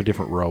they just have a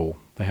different role.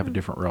 They have a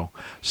different role.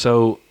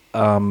 So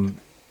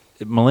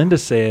Melinda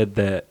said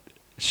that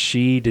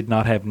she did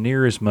not have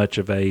near as much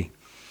of a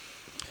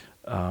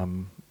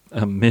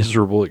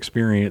miserable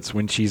experience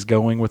when she's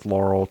going with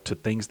Laurel to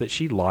things that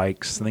she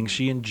likes, things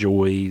she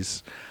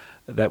enjoys.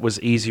 That was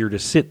easier to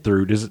sit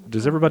through.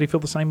 Does everybody feel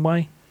the same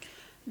way?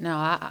 No,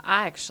 I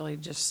actually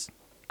just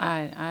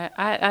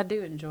I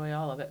do enjoy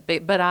all of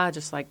it, but I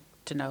just like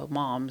to know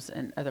moms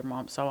and other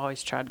moms, so I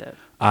always tried to.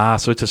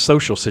 So it's a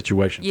social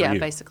situation. Yeah, for you.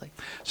 basically.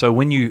 So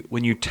when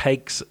you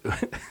take.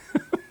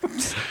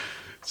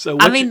 So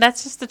I mean,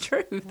 that's just the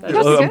truth.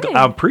 good.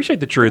 I appreciate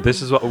the truth.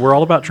 This is what we're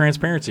all about,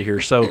 transparency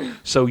here.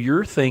 So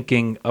you're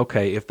thinking,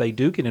 okay, if they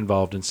do get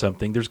involved in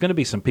something, there's going to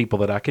be some people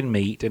that I can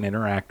meet and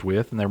interact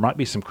with, and there might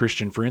be some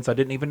Christian friends I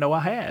didn't even know I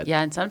had.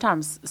 Yeah, and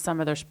sometimes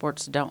some of their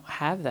sports don't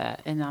have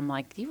that, and I'm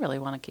like, do you really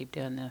want to keep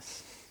doing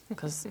this?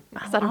 Because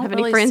I don't have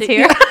any friends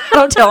here.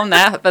 Don't tell them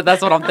that, but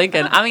that's what I'm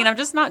thinking. I mean, I'm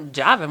just not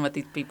jiving with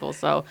these people.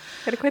 So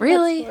Gotta quit that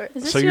really, sport.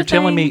 is this So your you're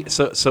telling thing? me,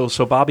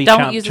 so Bobby,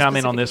 Don't use a chime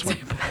in on this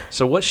specific one.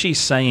 So what she's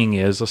saying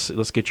is,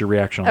 let's get your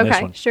reaction on this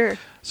Okay, one. sure.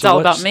 So all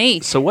what- about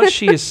me. So what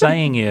she is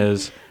saying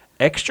is,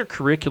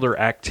 extracurricular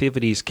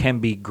activities can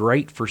be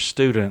great for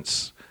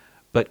students,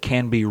 but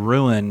can be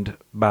ruined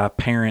by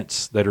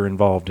parents that are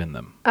involved in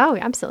them. Oh,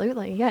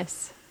 absolutely.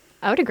 Yes.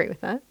 I would agree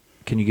with that.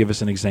 Can you give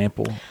us an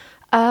example?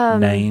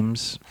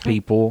 Names,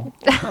 people.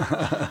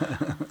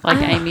 Like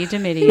Amy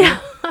Domidio.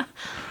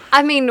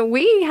 I mean,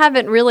 we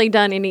haven't really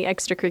done any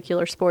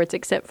extracurricular sports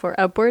except for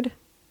Upward.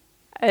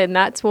 And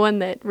that's one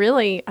that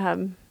really,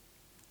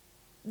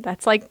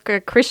 that's like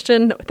a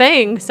Christian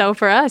thing. So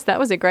for us, that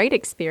was a great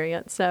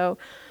experience. So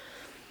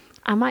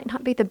I might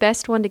not be the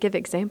best one to give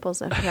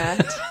examples of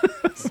that.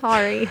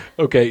 Sorry.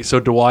 Okay, so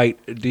Dwight,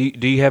 do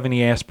you have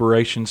any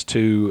aspirations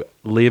to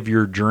live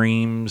your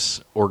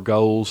dreams or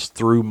goals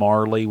through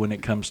Marley when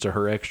it comes to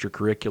her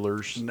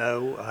extracurriculars?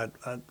 No,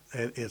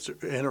 it's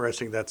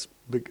interesting. That's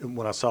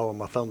when I saw on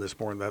my phone this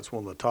morning. That's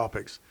one of the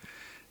topics.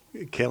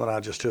 Kim and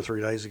I just 2 or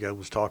 3 days ago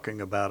was talking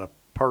about a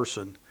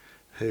person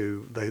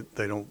who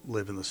they don't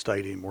live in the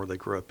state anymore. They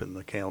grew up in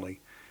the county,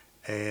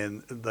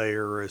 and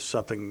there is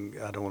something,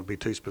 I don't want to be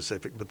too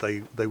specific, but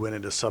they went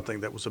into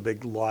something that was a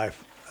big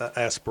life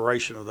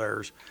aspiration of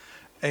theirs.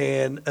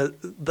 And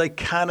they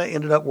kind of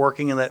ended up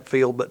working in that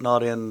field, but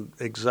not in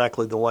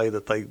exactly the way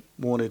that they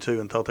wanted to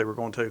and thought they were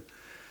going to.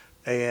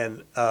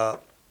 And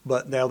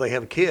but now they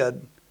have a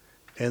kid,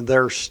 and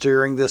they're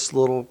steering this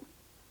little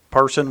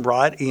person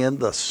right in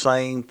the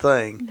same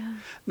thing. No.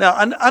 Now,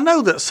 I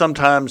know that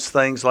sometimes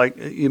things like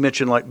you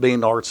mentioned, like being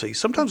artsy,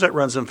 sometimes that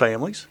runs in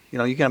families. You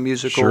know, you can have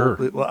musical.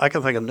 Sure. Well, I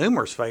can think of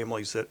numerous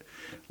families that,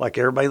 like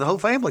everybody, the whole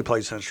family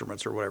plays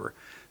instruments or whatever.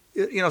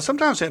 You know,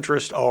 sometimes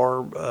interests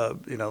are,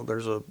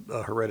 there's a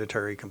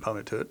hereditary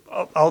component to it.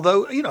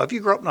 Although, you know, if you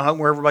grow up in a home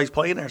where everybody's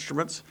playing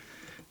instruments,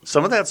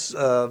 some of that's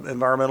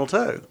environmental too.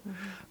 Mm-hmm.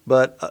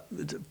 But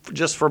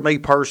just for me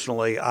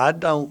personally, I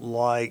don't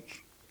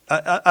like.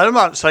 I'm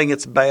not saying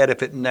it's bad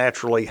if it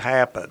naturally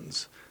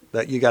happens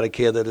that you got a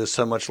kid that is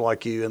so much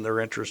like you and their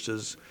interest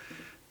is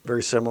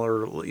very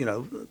similar. You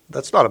know,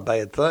 that's not a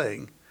bad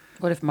thing.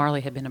 What if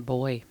Marley had been a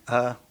boy?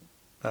 Oh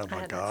I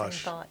my had gosh! that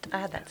same thought. I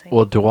had that same.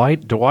 Well,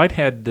 Dwight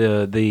had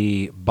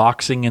the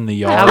boxing in the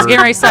yard. I was getting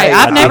ready to say, Hey,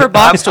 I've never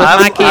boxed with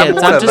my kids.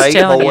 one I'm of just 8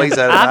 telling boys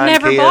you. out of I've 9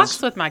 never kids,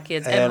 boxed with my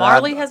kids, and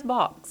Marley has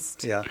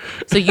boxed. Yeah.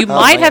 So you Oh,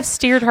 might man. have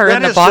steered her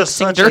in That the is just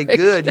boxing such a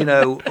direction.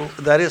 good,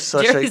 that is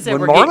such Jerry a, said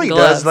when we're Marley getting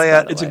does gloves, by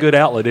that, the It's a way. good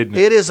outlet, isn't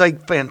it? it is a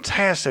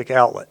fantastic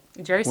outlet.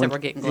 Jerry said we're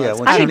getting gloves. Yeah,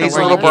 when I she don't know needs a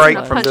where little you break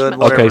get from gloves. doing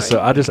Punch whatever. Okay, so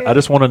I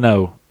just want to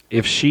know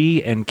if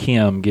she and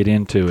Kim get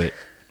into it,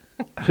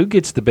 who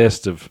gets the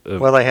best of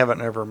Well, they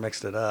haven't ever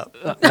mixed it up.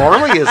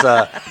 Marley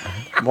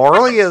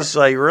is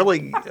a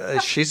really,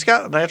 she's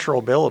got natural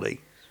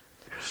ability.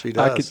 She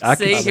does. I could-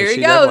 See, I mean, here she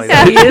he goes.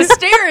 definitely He is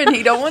staring.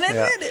 He don't want to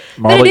Yeah. admit it.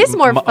 But it is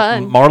more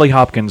fun. Marley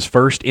Hopkins,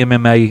 first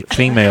MMA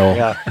female.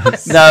 Yeah.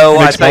 No,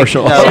 I Mixed think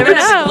martial no. arts. Never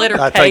know. Glitter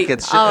I think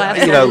it's Oh,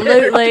 you know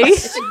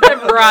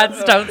absolutely.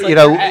 Rhinestones. you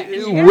know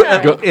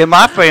in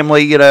my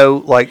family,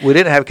 like we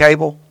didn't have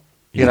cable.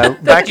 You know,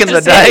 back in the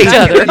just day, hit each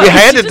other. you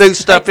had to do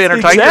stuff to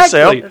entertain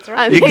Exactly. yourself. That's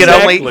right. You can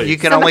Exactly. only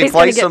Somebody's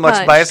play gonna so get much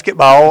punched.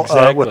 basketball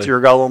Exactly. with your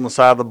goal on the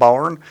side of the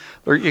barn.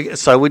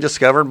 So we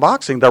discovered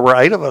boxing. There were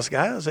 8 of us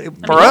guys. For you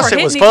us, were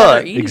it was hitting each other fun.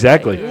 anyway.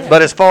 Exactly. Yeah.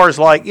 But as far as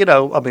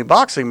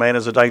boxing, man,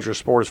 is a dangerous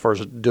sport as far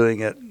as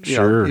doing it. You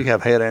Sure. know, you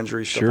have head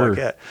injuries, stuff Sure. like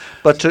that.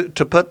 But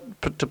to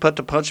put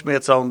the punch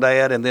mitts on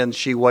Dad and then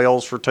she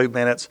wails for 2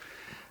 minutes,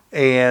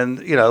 And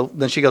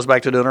then she goes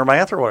back to doing her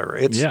math or whatever.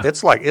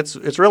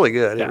 It's really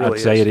good. It I'd really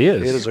say is. it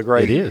is. It is a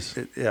great. It is.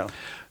 Yeah.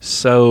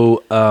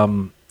 So,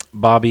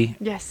 Bobby,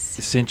 Yes.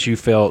 since you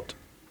felt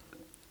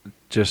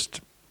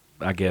just,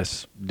 I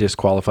guess,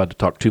 disqualified to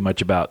talk too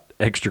much about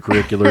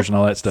extracurriculars and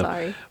all that stuff.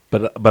 Sorry.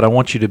 But I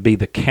want you to be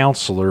the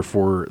counselor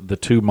for the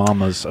two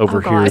mamas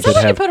over here gosh. Is that that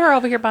why you have put her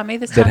over here by me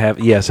this that time? have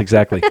yes,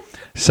 exactly.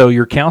 So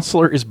your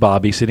counselor is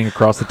Bobby, sitting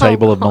across the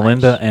table of gosh.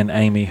 Melinda and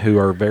Amy, who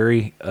are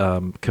very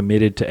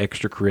committed to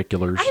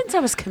extracurriculars. I didn't say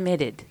I was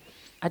committed.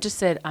 I just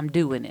said I'm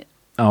doing it.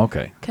 Oh,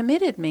 okay.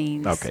 Committed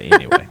means Okay.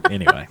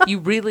 Anyway. you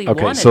really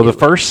Okay. want to So do the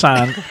first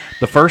sign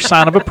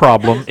of a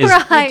problem is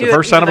Right. the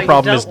first sign of a You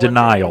problem is don't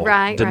want to. denial.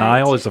 Right,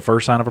 Denial right. is the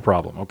first sign of a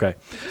problem. Okay.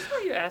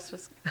 What you asked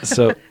was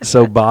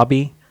So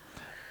Bobby,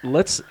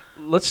 let's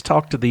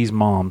talk to these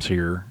moms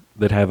here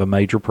that have a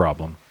major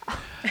problem.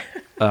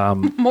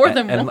 more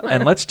than and, one.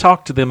 and let's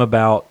talk to them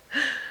about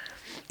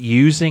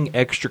steering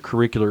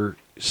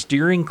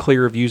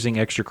clear of using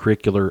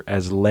extracurricular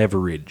as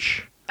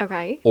leverage.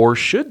 Okay. Or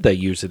should they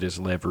use it as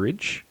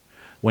leverage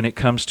when it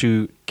comes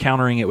to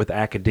countering it with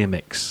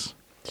academics?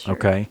 Sure.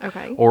 Okay.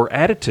 Okay. Or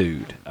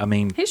attitude. I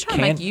mean, He's trying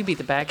to make you be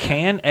the bad guy.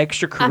 Can I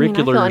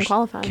feel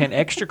unqualified.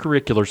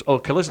 extracurriculars?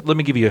 Okay, let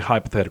me give you a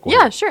hypothetical.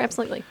 Yeah, sure,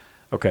 absolutely.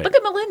 Okay. Look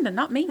at Melinda,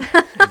 not me.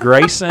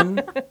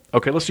 Grayson.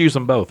 Okay, let's use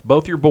them both.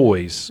 Both your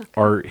boys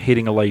are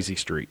hitting a lazy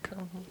streak.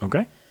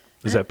 Okay,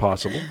 is that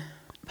possible?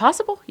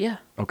 Possible? Yeah.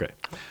 Okay,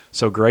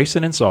 so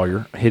Grayson and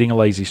Sawyer hitting a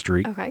lazy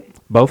streak. Okay.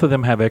 Both of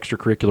them have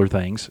extracurricular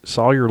things.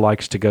 Sawyer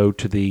likes to go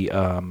to the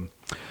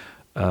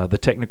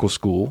technical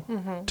school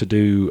to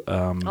do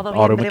Although he auto hasn't been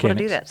able to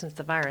mechanics. do that since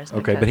the virus.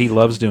 Okay, but he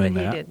loves doing but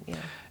he that. did, yeah.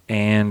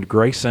 And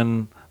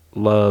Grayson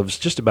loves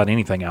just about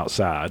anything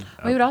outside.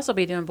 We would also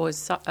be doing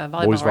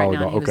volleyball Boys right now.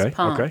 volleyball, And he okay, was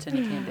pumped okay. and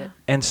he came to.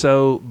 And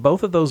so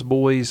both of those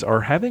boys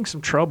are having some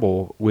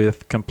trouble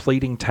with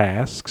completing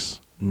tasks,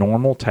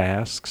 normal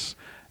tasks,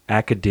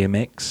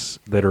 academics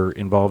that are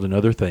involved in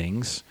other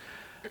things.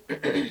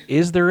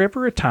 Is there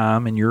ever a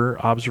time in your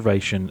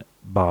observation,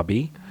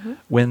 Bobby,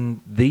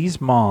 when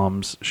these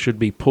moms should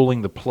be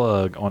pulling the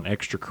plug on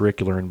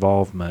extracurricular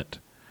involvement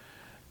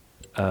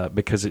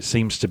because it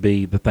seems to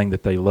be the thing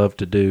that they love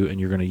to do, and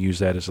you're going to use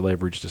that as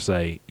leverage to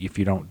say, if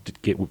you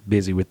don't get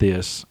busy with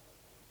this,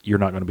 you're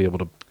not going to be able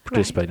to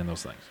participate in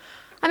those things?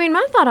 I mean,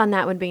 my thought on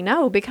that would be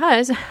no,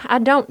 because I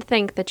don't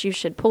think that you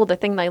should pull the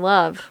thing they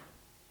love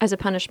as a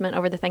punishment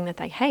over the thing that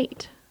they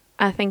hate.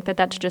 I think that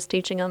that's just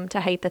teaching them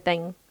to hate the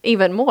thing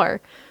even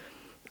more.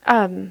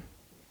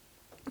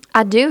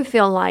 I do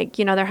feel like,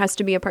 there has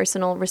to be a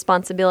personal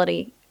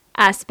responsibility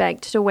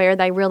aspect to where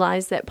they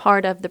realize that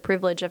part of the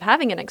privilege of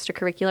having an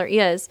extracurricular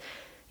is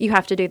you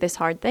have to do this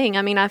hard thing.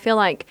 I mean, I feel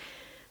like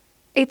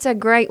it's a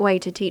great way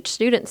to teach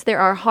students there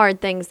are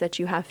hard things that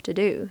you have to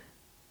do.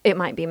 It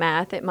might be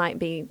math, it might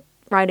be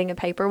writing a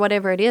paper,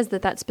 whatever it is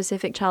that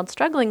specific child's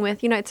struggling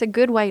with. It's a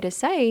good way to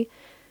say,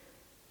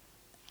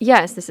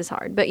 yes, this is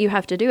hard, but you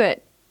have to do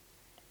it.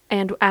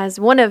 And as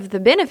one of the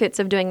benefits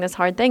of doing this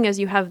hard thing is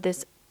you have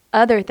this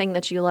other thing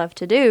that you love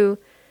to do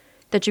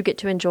that you get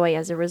to enjoy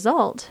as a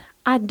result.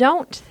 I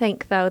don't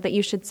think, though, that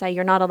you should say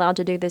you're not allowed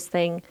to do this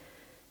thing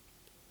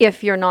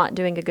if you're not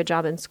doing a good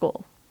job in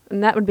school.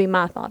 And that would be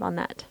my thought on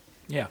that.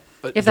 Yeah.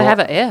 But If they have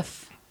a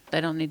F,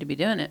 they don't need to be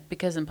doing it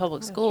because in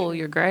public school,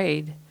 your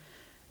grade.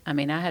 I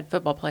mean, I had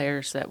football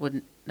players that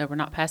were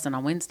not passing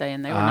on Wednesday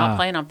and they were not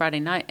playing on Friday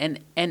night,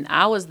 and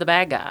I was the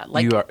bad guy,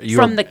 like You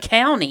from are- the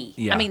county.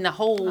 Yeah. I mean, the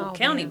whole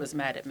county man. was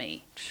mad at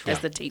me as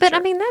the teacher. But, I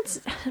mean, that's...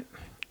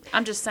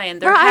 I'm just saying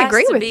there Right, I has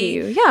agree to with be,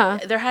 you, yeah.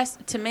 There has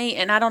to me,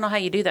 and I don't know how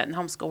you do that in the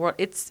homeschool world.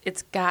 It's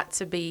got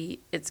to be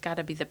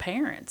the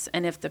parents,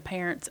 and if the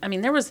parents, I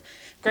mean, Grayson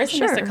missed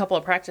a Sure. couple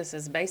of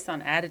practices based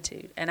on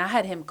attitude, and I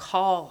had him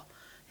call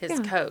his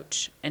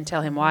coach and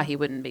tell him why he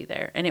wouldn't be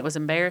there, and it was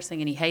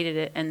embarrassing, and he hated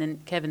it. And then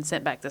Kevin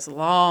sent back this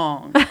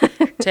long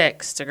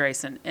text to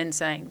Grayson and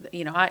saying,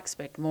 I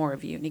expect more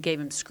of you, and he gave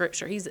him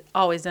scripture. He's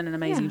always done an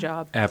amazing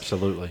job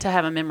Absolutely. to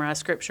have him memorize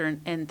scripture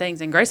and things.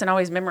 And Grayson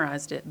always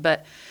memorized it,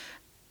 but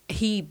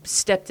he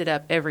stepped it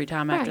up every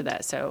time after Right.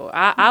 that. So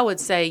I would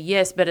say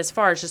yes, but as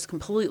far as just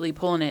completely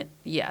pulling it,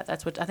 yeah,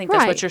 that's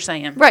what you're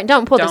saying. Right,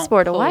 don't pull the Don't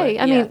sport pull away.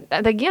 it, I mean,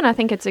 again, I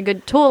think it's a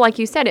good tool. Like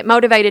you said, it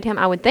motivated him,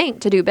 I would think,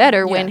 to do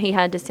better when Yeah. he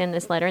had to send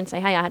this letter and say,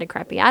 hey, I had a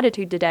crappy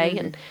attitude today.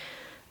 Mm-hmm. And,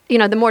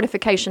 the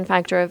mortification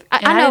factor of,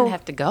 And I I know. didn't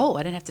have to go.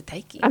 I didn't have to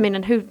take him. I mean,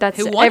 and who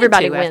wanted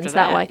everybody to after wins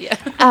that way. Yeah.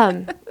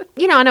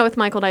 I know with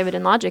Michael David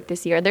and Logic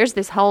this year, there's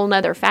this whole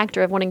nother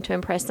factor of wanting to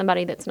impress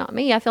somebody that's not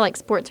me. I feel like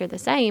sports are the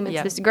same. It's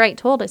Yeah. this great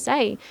tool to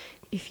say,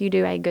 if you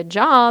do a good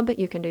job,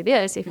 you can do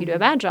this. If you do a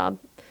bad job,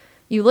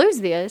 you lose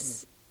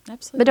this.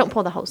 Absolutely. But don't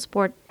pull the whole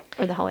sport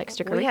or the whole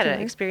extracurricular. We had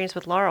an experience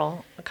with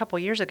Laurel a couple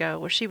years ago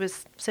where she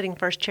was sitting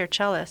first chair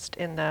cellist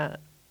in the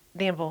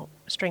Danville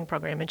string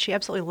program, and she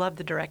absolutely loved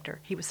the director.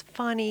 He was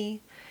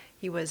funny,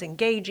 he was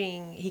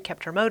engaging, he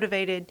kept her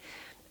motivated,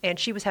 and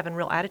she was having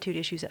real attitude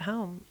issues at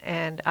home.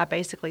 And I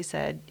basically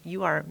said,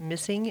 you are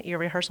missing your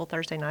rehearsal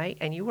Thursday night,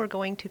 and you are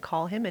going to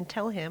call him and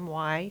tell him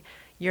why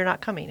you're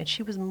not coming. And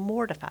she was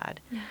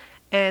mortified.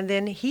 And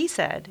then he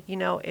said,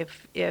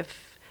 if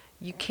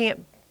you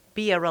can't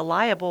be a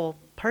reliable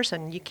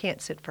person, you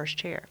can't sit first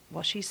chair.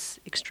 Well, she's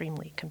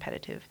extremely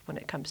competitive when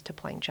it comes to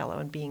playing cello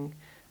and being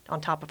on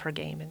top of her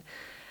game, and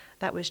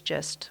that was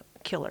just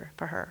killer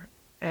for her.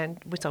 And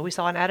we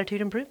saw an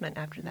attitude improvement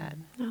after that.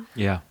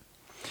 Yeah.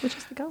 Which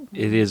is the goal.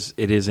 It is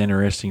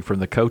interesting from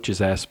the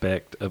coach's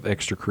aspect of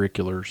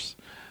extracurriculars.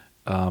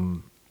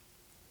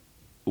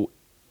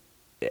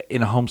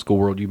 In a homeschool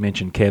world, you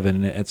mentioned Kevin,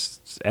 and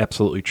it's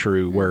absolutely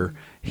true, where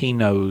he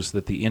knows that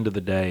at the end of the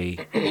day,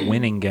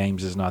 winning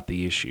games is not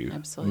the issue.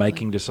 Absolutely.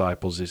 Making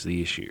disciples is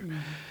the issue.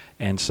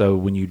 And so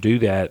when you do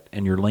that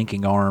and you're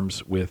linking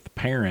arms with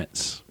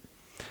parents,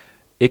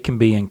 it can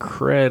be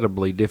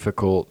incredibly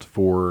difficult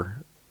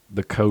for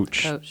the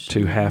coach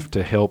to have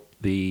to help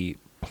the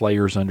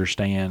players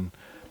understand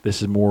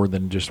this is more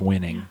than just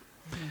winning.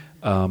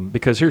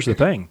 Because here's the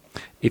thing.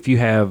 If you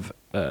have,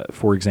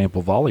 for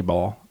example,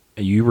 volleyball,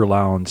 you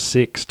rely on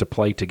 6 to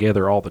play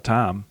together all the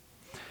time,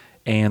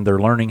 and they're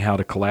learning how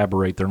to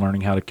collaborate, they're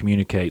learning how to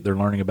communicate, they're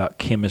learning about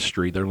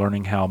chemistry, they're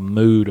learning how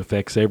mood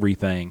affects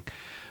everything.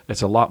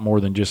 It's a lot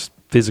more than just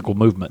physical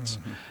movements.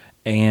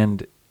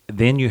 And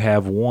then you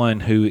have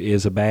one who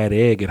is a bad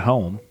egg at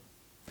home,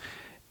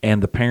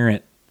 and the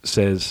parent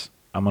says,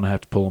 I'm going to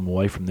have to pull them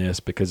away from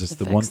this because it's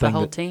the one thing the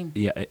whole that team.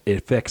 Yeah, it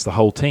affects the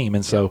whole team.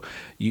 And so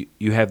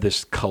you have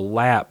this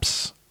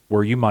collapse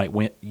where you might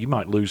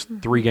lose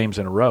 3 games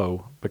in a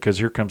row because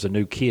here comes a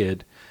new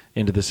kid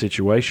into the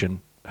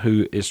situation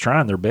who is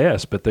trying their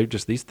best, but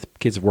these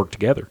kids have worked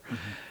together.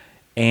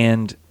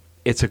 And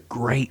it's a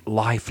great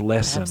life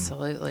lesson.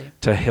 Absolutely.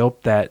 To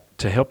help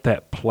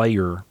that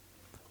player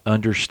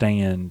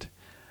understand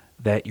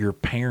that your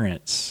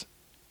parents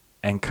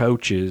and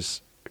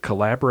coaches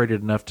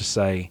collaborated enough to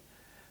say,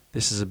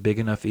 this is a big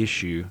enough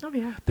issue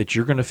that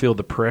you're going to feel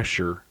the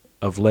pressure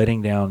of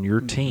letting down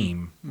your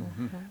team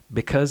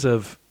because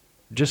of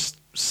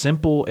just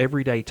simple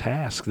everyday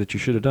tasks that you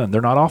should have done. They're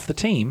not off the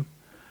team,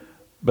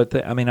 but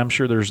I'm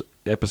sure there's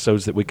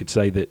episodes that we could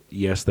say that,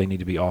 yes, they need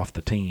to be off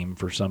the team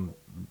for some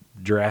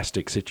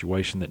drastic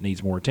situation that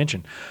needs more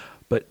attention.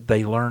 But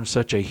they learn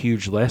such a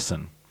huge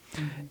lesson.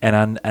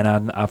 And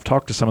I've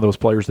talked to some of those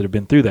players that have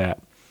been through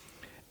that.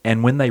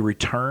 And when they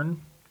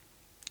return,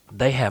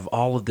 they have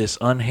all of this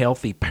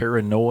unhealthy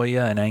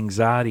paranoia and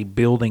anxiety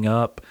building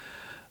up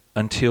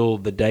until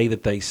the day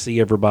that they see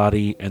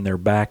everybody and they're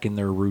back in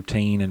their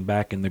routine and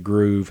back in the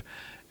groove,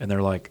 and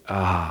they're like,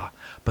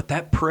 But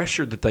that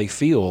pressure that they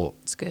feel,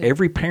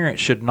 every parent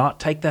should not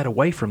take that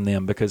away from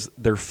them because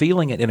they're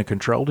feeling it in a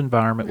controlled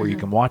environment where you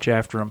can watch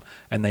after them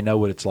and they know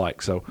what it's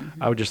like. So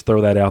I would just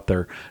throw that out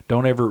there.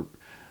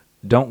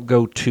 Don't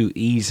go too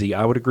easy.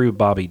 I would agree with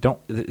Bobby.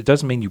 It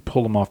doesn't mean you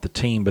pull them off the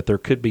team, but there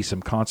could be some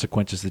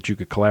consequences that you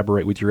could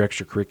collaborate with your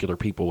extracurricular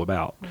people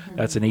about.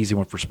 That's an easy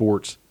one for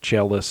sports,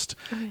 cellist.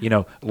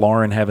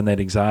 Lauren having that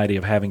anxiety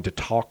of having to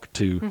talk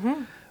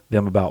to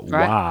them about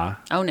why.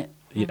 Own it.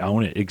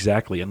 Own it,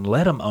 exactly, and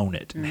let them own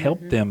it and help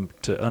them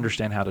to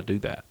understand how to do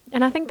that.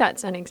 And I think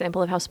that's an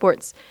example of how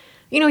sports,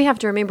 we have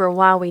to remember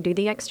why we do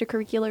the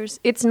extracurriculars.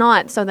 It's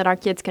not so that our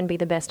kids can be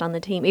the best on the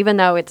team, even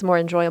though it's more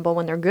enjoyable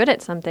when they're good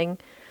at something.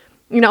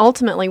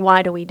 Ultimately,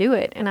 why do we do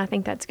it? And I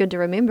think that's good to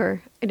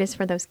remember. It is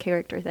for those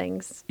character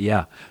things.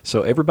 Yeah.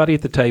 So everybody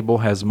at the table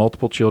has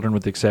multiple children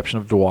with the exception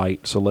of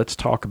Dwight. So let's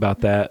talk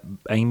about that.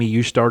 Amy,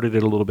 you started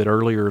it a little bit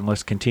earlier, and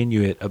let's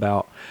continue it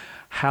about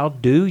how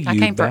do you... I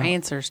came for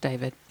answers,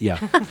 David. Yeah.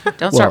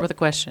 Don't start with a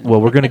question.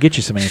 Well, we're going to get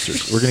you some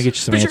answers.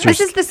 Answers.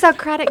 This is the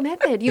Socratic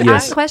method. You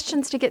ask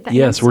questions to get the answer.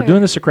 Yes, we're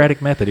doing the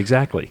Socratic method,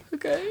 exactly.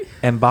 Okay.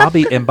 And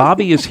Bobby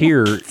is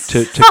here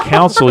to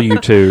counsel you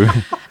two.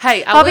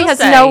 Hey, Bobby has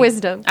no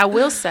wisdom. I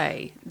will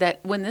say that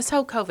when this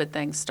whole COVID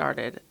thing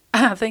started,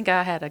 I think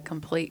I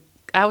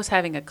was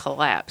having a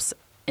collapse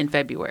in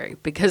February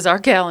because our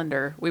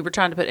calendar, we were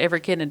trying to put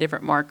every kid in a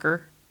different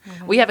marker.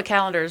 We have a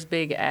calendar as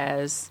big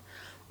as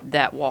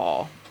that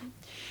wall,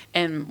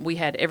 and we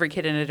had every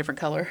kid in a different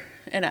color.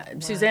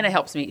 And Susanna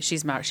helps me;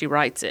 she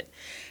writes it,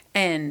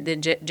 and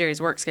then Jerry's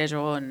work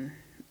schedule and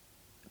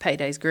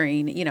payday's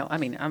green.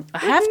 I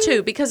have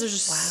to because there's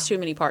just too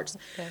many parts.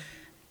 Okay.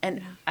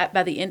 And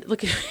by the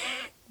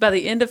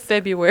end of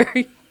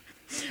February,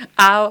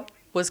 I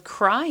was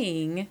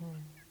crying.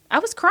 I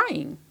was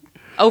crying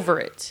over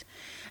it.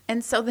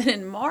 And so then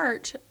in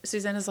March,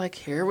 Susanna's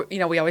like,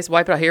 we always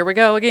wipe it out. Here we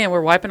go again.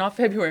 We're wiping off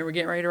February. We're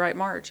getting ready to write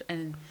March.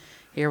 And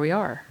here we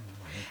are.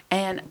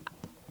 And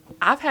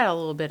I've had a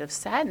little bit of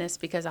sadness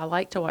because I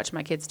like to watch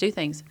my kids do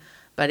things,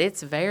 but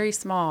it's very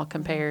small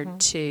compared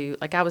to,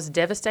 I was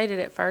devastated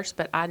at first,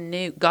 but I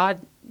knew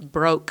God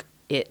broke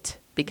it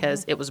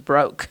because it was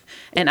broke,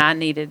 and I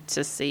needed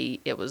to see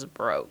it was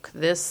broke.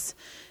 This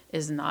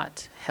is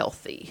not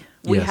healthy.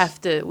 We have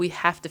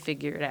to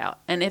figure it out.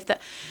 And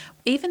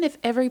even if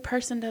every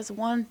person does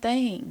one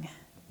thing,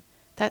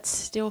 that's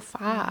still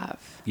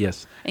 5.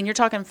 Yes. And you're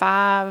talking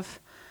 5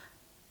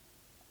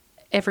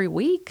 every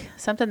week.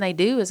 Something they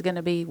do is going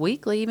to be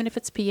weekly, even if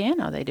it's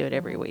piano, they do it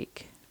every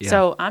week. Yeah.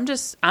 So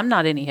I'm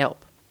not any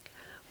help.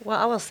 Well,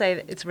 I will say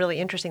that it's really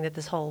interesting that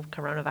this whole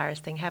coronavirus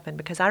thing happened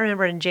because I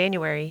remember in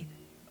January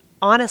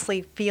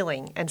honestly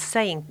feeling and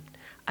saying,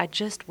 I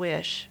just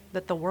wish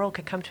that the world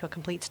could come to a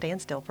complete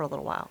standstill for a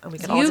little while and we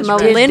could all You just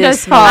did Melinda's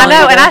this, fault. I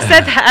know, Melinda.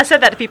 and I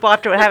said that to people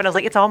after it happened. I was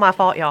like, it's all my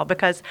fault, y'all,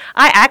 because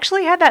I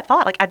actually had that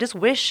thought. Like, I just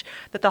wish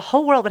that the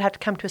whole world would have to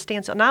come to a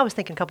standstill. And I was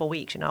thinking a couple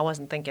weeks, I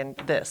wasn't thinking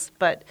this.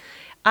 But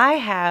I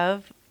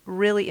have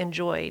really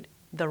enjoyed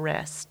the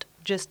rest,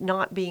 just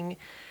not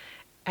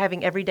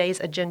having every day's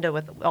agenda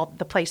with all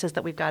the places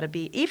that we've got to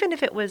be, even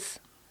if it was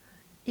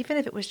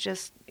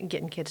just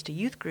getting kids to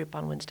youth group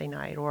on Wednesday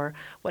night or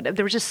what,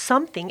 there was just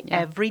something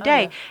every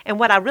day. yeah. And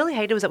what I really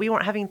hated was that we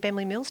weren't having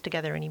family meals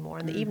together anymore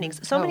in the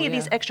evenings. So Oh, many of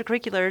these yeah.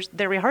 extracurriculars,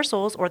 their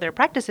rehearsals or their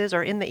practices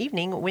are in the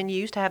evening when you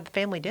used to have the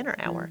family dinner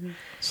hour.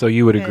 So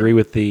you would Okay. agree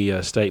with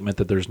the statement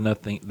that there's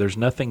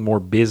nothing more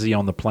busy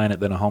on the planet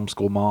than a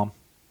homeschool mom?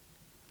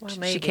 Well, She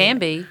maybe. can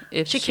be.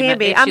 If She can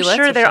be. if I'm she lets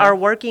sure there herself. are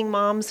working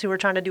moms who are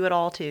trying to do it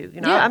all too.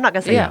 Yeah. I'm not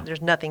going to say Yeah. that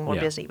there's nothing more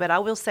Yeah. busy, but I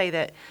will say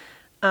that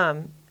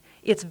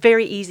it's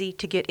very easy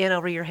to get in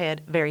over your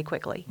head very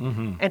quickly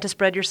and to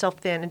spread yourself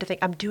thin and to think,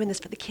 I'm doing this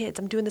for the kids.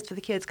 I'm doing this for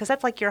the kids. Because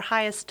that's like your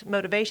highest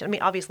motivation. I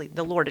mean, obviously,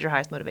 the Lord is your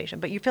highest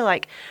motivation. But you feel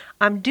like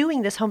I'm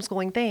doing this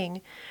homeschooling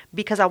thing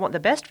because I want the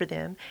best for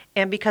them.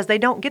 And because they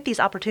don't get these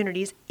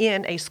opportunities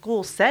in a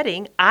school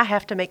setting, I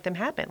have to make them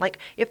happen. Like,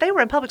 if they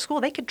were in public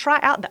school, they could try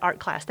out the art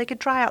class. They could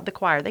try out the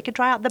choir. They could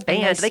try out the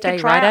band. And they could stay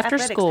try right out after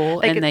athletics. school,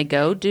 They and could- they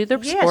go do their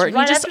Yes, sport. And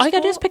right you just after all you got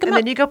to do is school, pick them and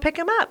up. then you go pick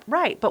them up.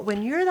 Right. But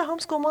when you're the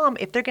homeschool mom,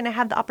 if they're going to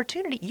have the opportunity,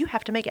 you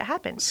have to make it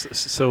happen.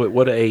 So at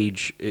what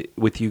age,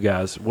 with you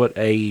guys, what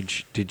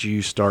age did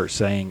you start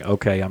saying,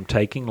 okay, I'm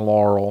taking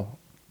Laurel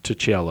to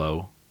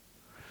cello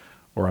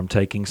or I'm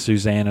taking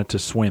Susanna to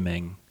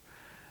swimming?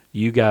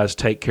 You guys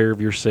take care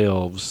of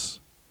yourselves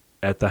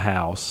at the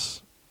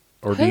house.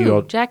 Or do Who?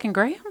 you? Jack and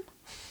Graham?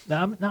 No,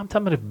 I'm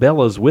talking about if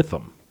Bella's with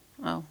them.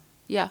 Oh,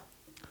 yeah.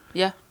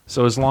 Yeah.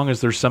 So as long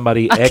as there's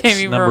somebody I X can't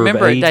even number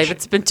remember of it, age. Dave.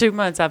 It's been 2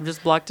 months. I've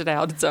just blocked it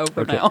out. It's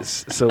over Okay, now.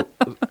 so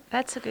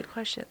That's a good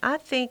question. I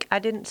think I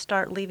didn't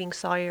start leaving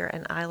Sawyer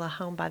and Isla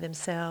home by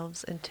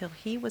themselves until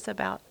he was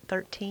about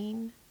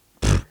 13,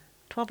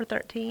 12 or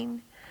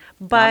 13.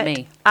 But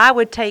me. I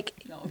would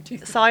take No,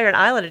 Jesus. Sawyer and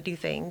Isla to do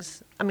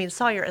things. I mean,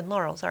 Sawyer and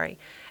Laurel, sorry,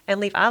 and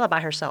leave Isla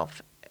by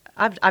herself.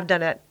 I've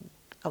done it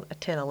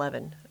at 10,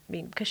 11. I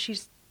mean, because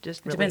she's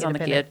just really depends on the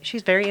independent. kid.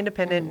 She's very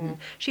independent, and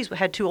she's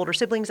had 2 older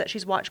siblings that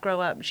she's watched grow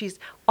up. She's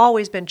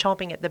always been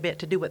chomping at the bit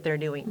to do what they're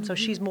doing. So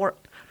she's more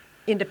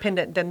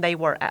independent than they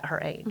were at her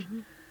age.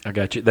 I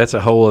got you. That's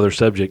a whole other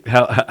subject.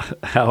 How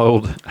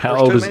old? How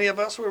There's old too is? many of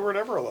us. We were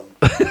never alone.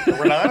 There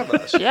were 9 of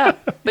us. Yeah.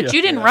 But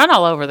you didn't run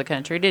all over the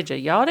country, did you?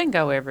 Y'all didn't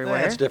go Yeah,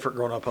 everywhere. it's different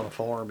growing up on a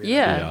farm. you know.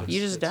 Yeah, Yeah. you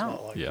just It's not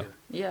don't. like Yeah. here.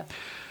 Yeah.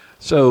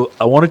 So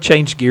I want to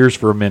change gears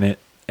for a minute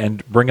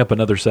and bring up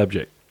another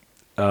subject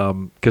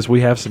because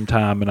we have some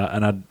time,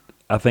 and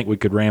I think we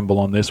could ramble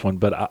on this one,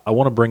 but I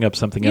want to bring up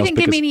something You else didn't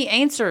give because me any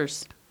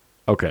answers.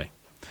 okay,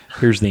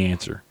 here's the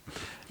answer.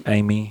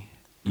 Amy,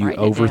 you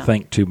Writing it down.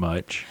 overthink too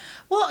much.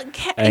 Well,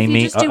 if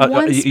Amy, you just do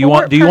one you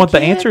want? sport Do you per want the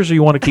kid- answers, or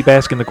you want to keep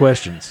asking the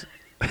questions?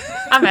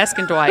 I'm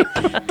asking Dwight.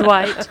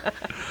 Dwight.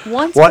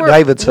 One What sport,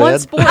 David One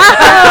said. sport.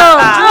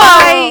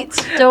 Dwight,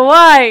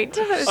 Dwight.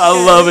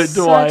 I love it,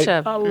 Dwight.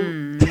 Such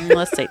a,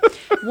 let's see.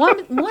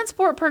 One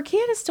sport per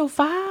kid is still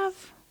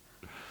 5.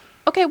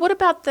 Okay, what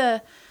about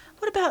Can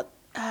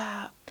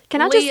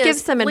I just give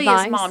some Leah's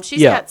advice? mom,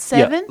 she's got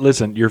 7. Yeah.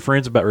 Listen, your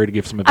friend's about ready to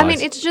give some advice. I mean,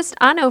 it's just,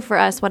 I know for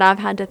us, what I've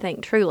had to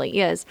think truly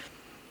is,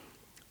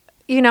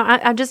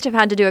 I just have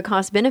had to do a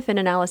cost benefit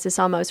analysis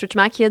almost, which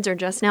my kids are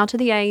just now to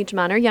the age.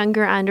 Mine are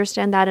younger. I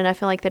understand that. And I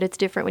feel like that it's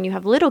different when you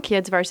have little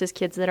kids versus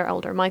kids that are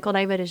older. Michael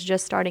David is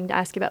just starting to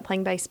ask about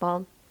playing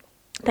baseball.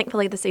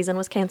 Thankfully, the season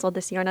was canceled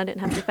this year and I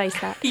didn't have to face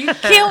that. You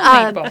kill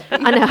people.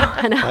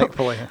 I know.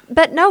 Thankfully.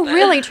 But no,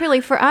 really,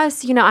 truly, for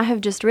us, I have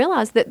just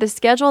realized that the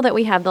schedule that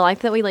we have, the life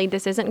that we lead,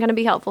 this isn't going to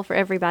be helpful for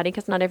everybody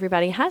because not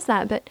everybody has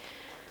that. But,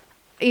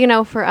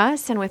 for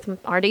us and with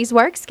RD's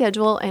work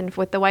schedule and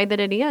with the way that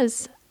it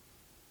is,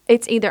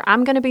 it's either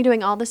I'm going to be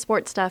doing all the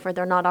sports stuff or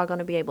they're not all going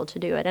to be able to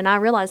do it. And I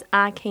realize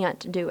I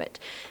can't do it.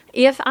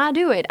 If I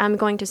do it, I'm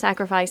going to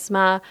sacrifice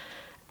my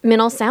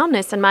mental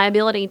soundness and my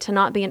ability to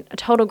not be a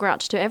total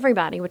grouch to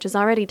everybody, which is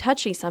already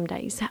touchy some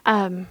days.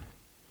 And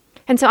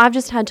so I've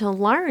just had to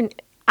learn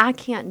I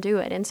can't do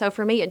it. And so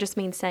for me, it just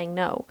means saying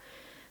no.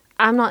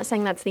 I'm not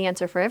saying that's the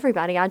answer for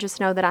everybody. I just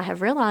know that I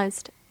have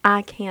realized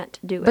I can't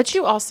do it. But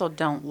you also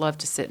don't love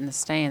to sit in the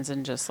stands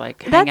and just hang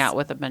That's- out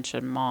with a bunch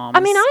of moms. I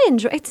mean, I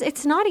enjoy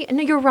it's not.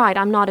 No, you're right.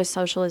 I'm not as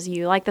social as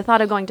you. Like the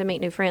thought of going to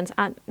meet new friends.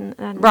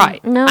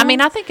 right. No. I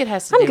mean, I think it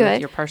has to I'm do good. with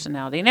your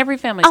personality, and every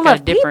family's I got a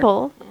love different.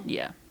 people,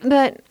 Yeah.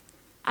 but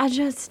I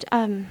just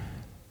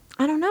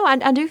I don't know.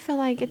 I do feel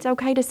like it's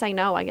okay to say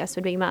no. I guess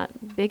would be my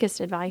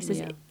biggest advice. Is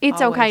Yeah.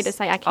 it's okay Always- to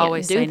say I can't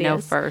always do say this. no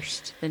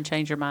first, then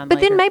change your mind But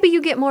later. then maybe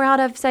you get more out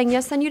of saying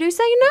yes than you do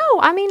saying no.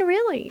 I mean,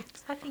 really.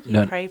 I think you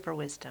No. pray for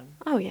wisdom.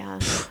 Oh yeah.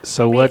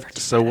 So Maybe what? for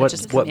So tonight, what?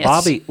 just What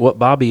yes.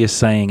 Bobby is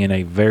saying in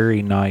a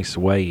very nice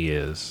way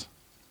is,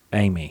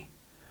 Amy,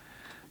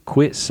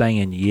 quit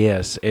saying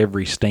yes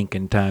every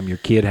stinking time your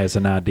kid has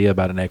an idea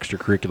about an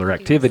extracurricular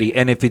activity.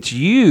 And if it's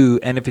you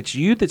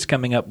that's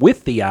coming up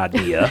with the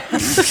idea,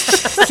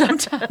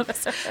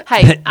 Sometimes.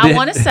 Hey, I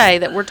want to say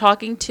that we're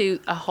talking to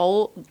a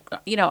whole,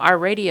 our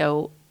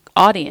radio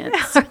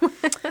audience.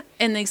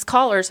 And these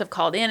callers have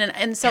called in.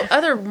 And so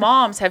other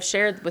moms have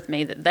shared with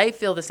me that they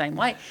feel the same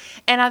way.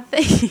 And I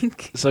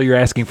think. So you're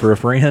asking for a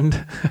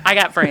friend? I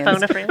got friends.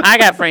 Phone a friend. I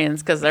got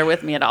friends because they're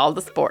with me at all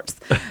the sports.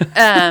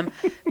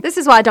 This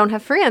is why I don't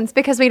have friends,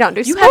 because we don't do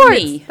You sports. have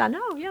me. I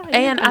know, yeah.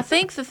 And I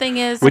think the thing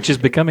is. Which is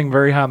becoming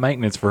very high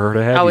maintenance for her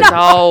to have Oh, you. it's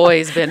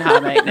always been high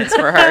maintenance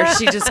for her.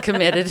 She just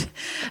committed.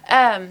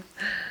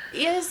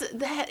 Is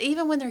that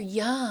even when they're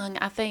young,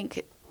 I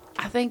think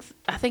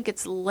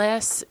it's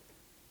less.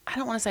 I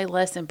don't want to say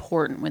less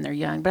important when they're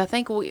young, but I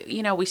think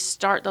we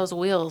start those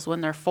wheels when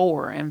they're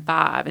 4 and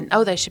 5, and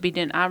they should be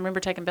doing. I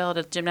remember taking Bella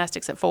to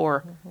gymnastics at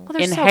 4 Well,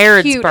 they're in so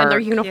Harrodsburg. cute in their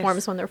uniforms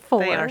Yes, when they're 4.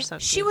 They are so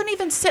cute. She wouldn't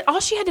even sit. All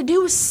she had to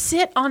do was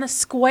sit on a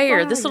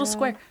square, Oh, this little yeah.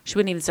 square. She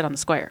wouldn't even sit on the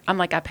square. I'm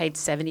like, I paid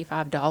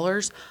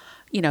 $75,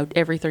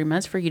 every 3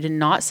 months for you to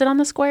not sit on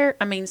the square.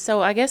 I mean,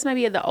 so I guess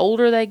maybe the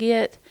older they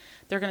get,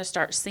 they're going to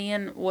start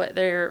seeing what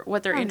they're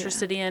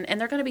interested in, and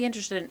they're going to be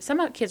interested in.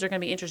 Some kids are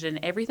going to be interested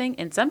in everything,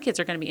 and some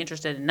kids are going to be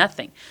interested in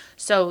nothing.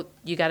 So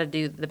you got to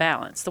do the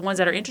balance. The ones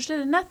that are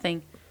interested in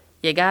nothing,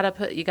 you got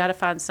to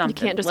find something.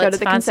 You can't just Let's go to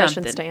the find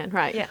concession something. stand,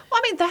 right? Yeah.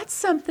 Well, I mean, that's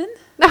something.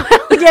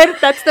 Yeah,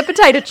 that's the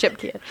potato chip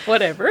kid.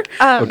 Whatever.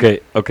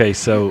 Okay.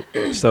 So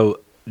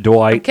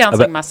Dwight, I'm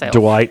counseling myself.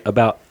 Dwight,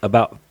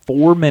 about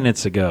 4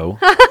 minutes ago,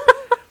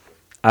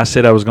 I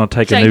said I was going to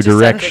take a new Change the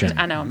subject. direction.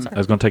 I know, I'm sorry. I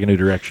was going to take a new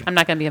direction. I'm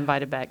not going to be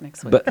invited back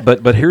next week.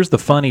 But here's the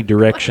funny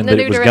direction The that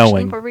new it was direction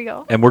going, where we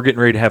go. and we're getting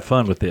ready to have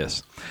fun with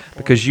this,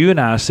 because you and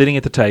I, sitting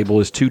at the table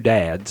as two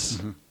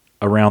dads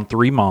around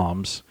 3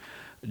 moms,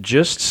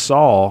 just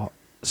saw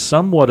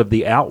somewhat of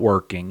the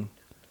outworking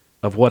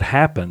of what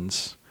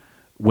happens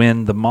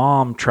when the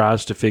mom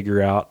tries to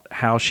figure out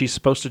how she's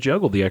supposed to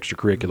juggle the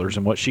extracurriculars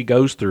and what she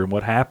goes through and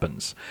what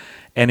happens.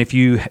 And if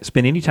you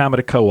spend any time at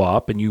a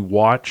co-op and you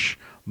watch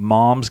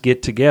moms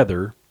get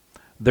together,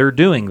 they're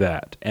doing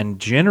that. And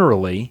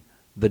generally,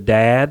 the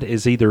dad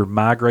is either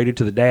migrated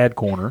to the dad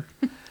corner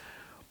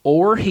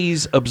or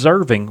he's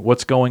observing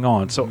what's going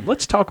on. So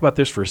let's talk about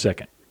this for a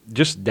second.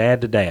 Just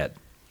dad to dad.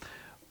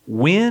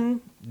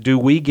 When do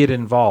we get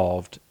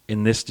involved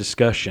in this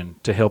discussion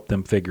to help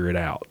them figure it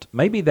out?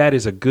 Maybe that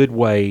is a good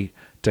way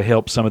to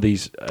help some of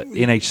these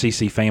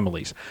NHCC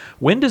families.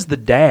 When does the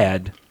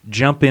dad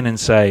jump in and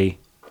say,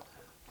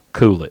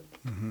 cool it?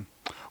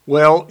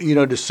 Well,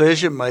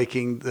 decision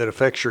making that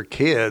affects your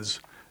kids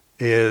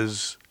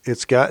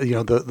it's got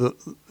the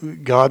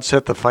God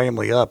set the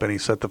family up, and He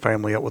set the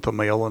family up with a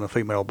male and a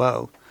female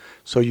both.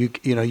 So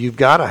you've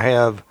got to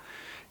have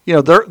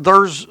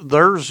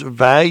there's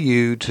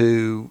value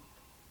to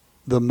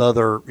the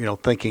mother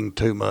thinking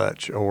too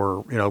much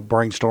or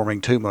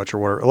brainstorming too much or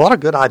whatever. A lot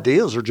of good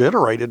ideas are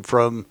generated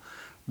from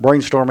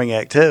brainstorming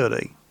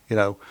activity,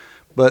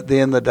 but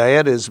then the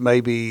dad is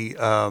maybe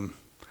I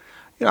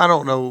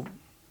don't know.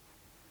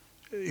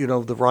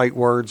 The right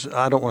words.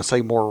 I don't want to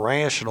say more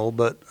rational,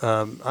 but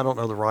I don't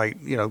know the right.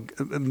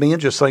 Men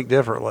just think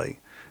differently,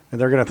 and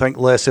they're going to think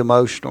less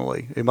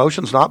emotionally.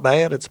 Emotion's not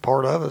bad; it's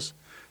part of us,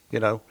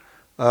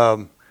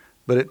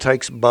 but it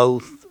takes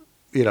both.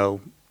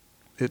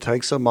 It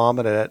takes a mom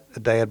and a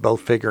dad both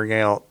figuring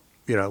out,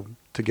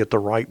 to get the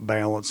right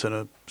balance in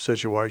a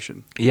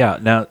situation. Yeah.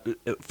 Now,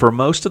 for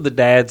most of the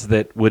dads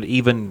that would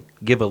even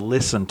give a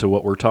listen to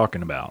what we're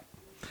talking about,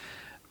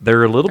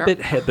 they're a little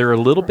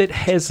bit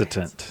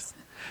hesitant.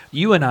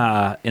 You and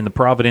I, in the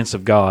providence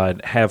of God,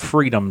 have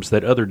freedoms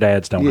that other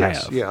dads don't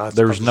Yes, have. yeah, I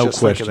There's was no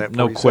just thinking question, that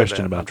no before you said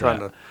question that. about I'm trying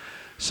that.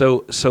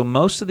 to- So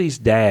most of these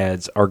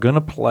dads are going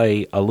to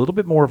play a little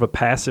bit more of a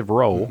passive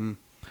role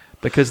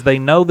because they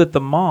know that the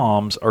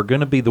moms are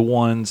going to be the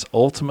ones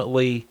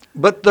ultimately.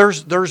 But there's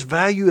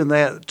value in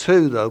that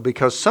too, though,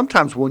 because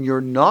sometimes when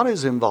you're not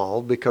as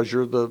involved, because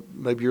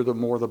maybe you're the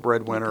more the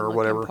breadwinner or look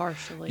whatever,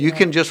 impartially, you yeah.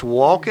 can just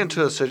walk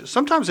into a situation.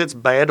 Sometimes it's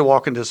bad to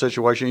walk into a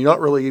situation you're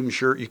not really even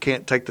sure. You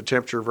can't take the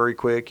temperature very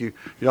quick. You're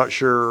not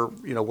sure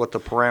what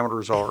the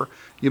parameters are.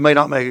 You may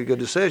not make a good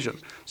decision.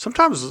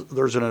 Sometimes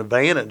there's an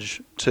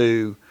advantage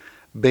to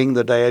being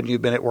the dad.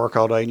 You've been at work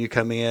all day and you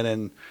come in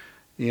and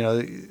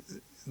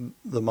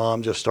the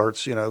mom just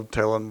starts,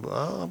 telling,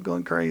 oh, I'm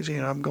going crazy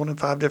and I'm going in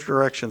 5 different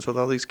directions with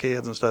all these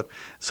kids and stuff.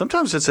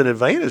 Sometimes it's an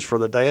advantage for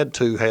the dad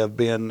to have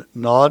been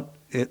not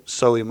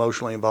so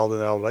emotionally involved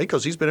in it all day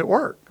because he's been at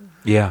work.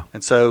 Yeah.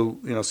 And so,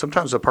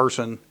 sometimes a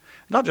person,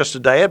 not just a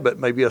dad, but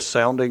maybe a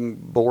sounding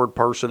board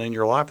person in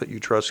your life that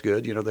you trust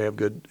good, they have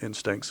good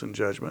instincts and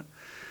judgment.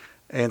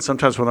 And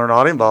sometimes when they're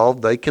not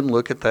involved, they can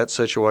look at that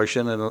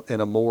situation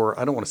in a more,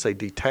 I don't want to say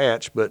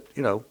detached, but,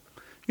 you know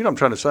what I'm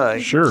trying to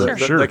say. Sure.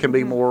 They can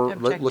be more,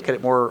 Objective. look at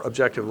it more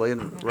objectively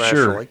and Sure.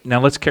 rationally.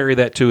 Now let's carry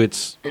that to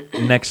its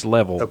next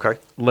level. Okay.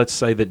 Let's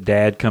say that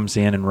dad comes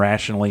in and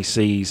rationally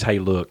sees, "Hey,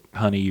 look,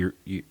 honey,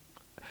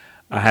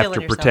 I have to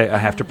killing protect. yourself. I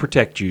have to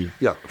protect you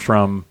Yeah.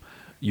 from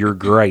your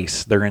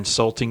grace. They're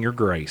insulting your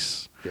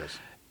grace. Yes.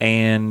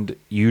 and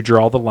you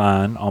draw the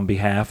line on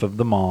behalf of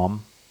the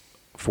mom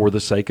for the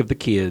sake of the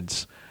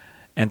kids,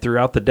 and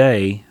throughout the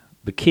day,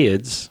 the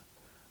kids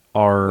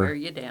are Wear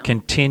you down.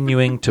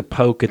 continuing to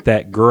poke at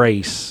that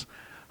grace,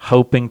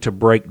 hoping to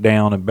break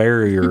down a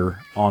barrier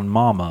on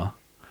mama.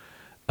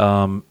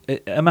 Am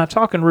I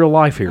talking real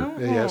life here?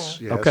 Yes.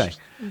 Yes. Okay.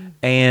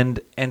 And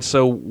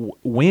so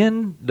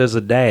when does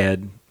a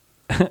dad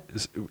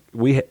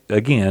we're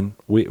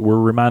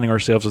reminding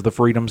ourselves of the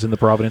freedoms and the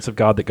providence of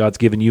God that God's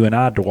given you and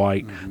I,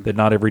 Dwight, that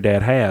not every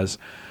dad has.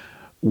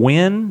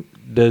 What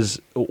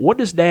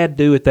does dad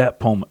do at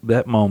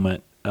that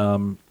moment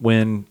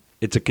when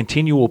it's a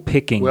continual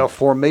picking? Well,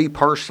 for me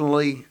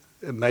personally,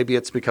 maybe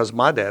it's because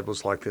my dad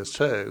was like this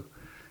too.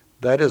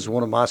 That is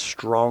one of my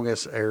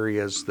strongest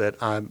areas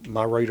that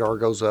my radar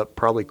goes up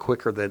probably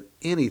quicker than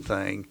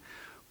anything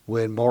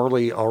when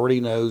Marley already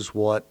knows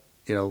what,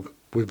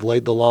 we've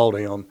laid the law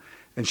down,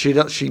 and she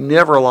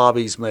never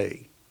lobbies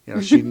me.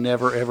 She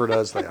never ever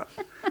does that.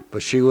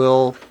 But she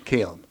will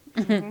Kim.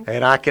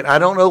 And I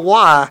don't know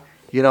why,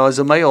 as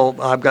a male,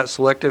 I've got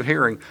selective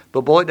hearing.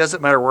 But boy, it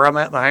doesn't matter where I'm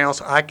at in the house,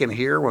 I can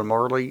hear when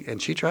Marley,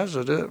 and she tries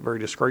to do it very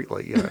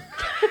discreetly,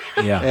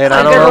 Yeah. And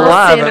I don't know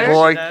why, but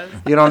boy,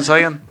 you know what I'm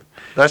saying?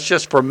 That's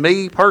just for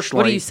me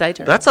personally. What do you say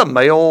to her? That's a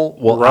male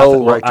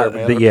role right there,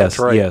 man.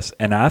 Yes.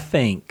 And I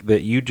think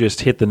that you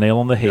just hit the nail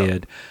on the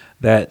head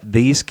that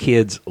these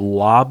kids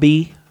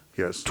lobby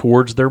Yes.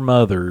 towards their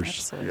mothers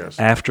Absolutely. Yes.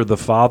 after the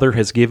father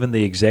has given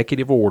the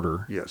executive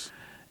order. Yes.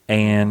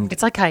 And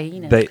It's like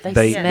hyenas.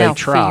 they smell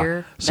try.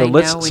 fear. So They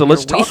let's know when so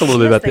let's you're talk a weak. little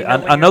bit about Yes, that.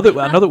 they know I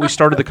when know that we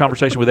started the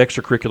conversation with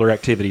extracurricular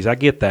activities. I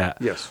get that.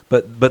 Yes.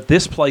 But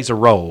this plays a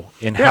role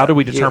in how Yeah, do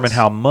we determine yes.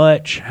 how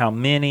much, how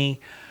many,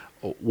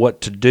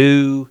 what to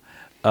do,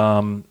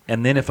 and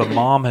then if a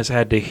mom has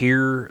had to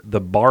hear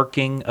the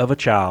barking of a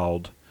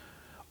child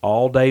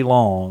all day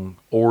long,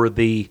 or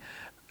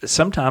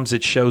sometimes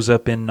it shows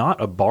up in not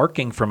a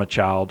barking from a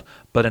child,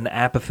 but an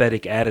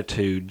apathetic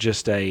attitude,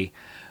 just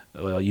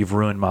well, you've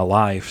ruined my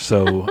life,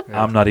 so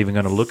I'm not even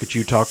going to look at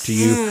you, talk to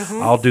you.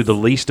 I'll do the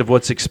least of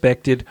what's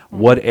expected.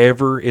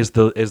 Whatever is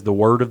the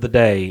word of the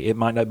day. It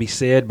might not be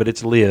said, but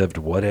it's lived.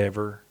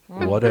 Whatever.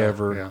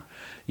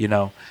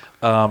 Yeah.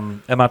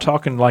 Am I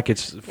talking like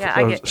it's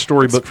I a get,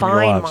 storybook it's from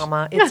fine, your lives?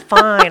 Mama. It's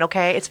fine,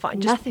 okay? It's fine.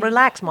 Just Nothing.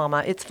 relax,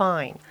 Mama. It's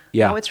fine.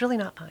 Yeah. No, it's really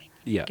not fine.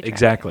 Yeah, Get your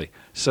exactly.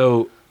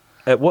 So,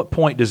 at what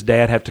point does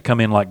Dad have to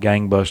come in like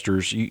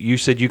gangbusters? You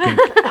said you can.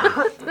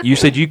 You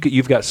said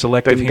you've got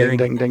selective Ding, hearing.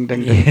 ding, ding,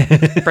 ding, ding,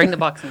 ding. Bring the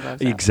boxing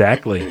gloves out.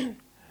 Exactly.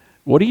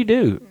 What do you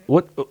do?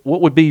 What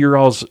would be your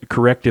all's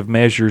corrective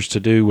measures to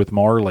do with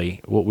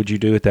Marley? What would you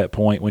do at that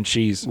point when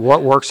she's?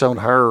 What works on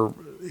her,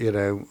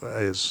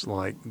 is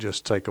like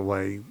just take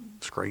away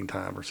screen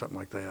time or something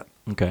like that.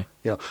 Okay.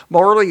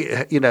 Marley,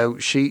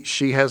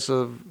 she has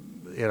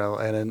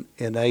an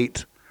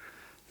innate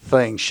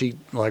thing. She,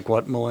 like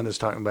what Melinda's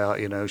talking about,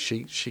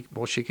 she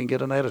can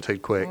get an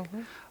attitude quick,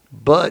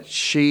 but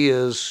she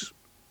is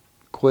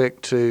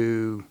quick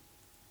to,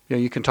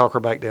 you can talk her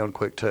back down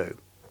quick too,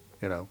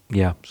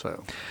 Yeah.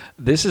 so.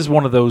 This is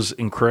one of those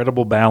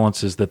incredible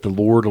balances that the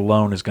Lord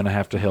alone is going to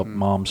have to help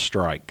moms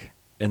strike,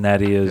 and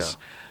that is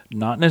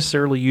not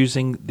necessarily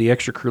using the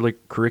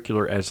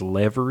extracurricular as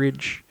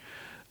leverage.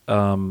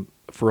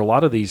 For a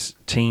lot of these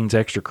teens,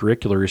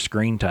 extracurricular is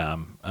screen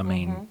time. I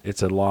mean,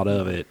 it's a lot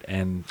of it,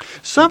 and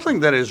Something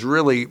that is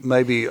really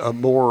maybe a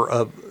more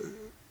of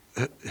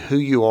who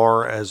you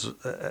are as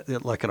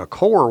like in a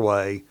core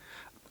way.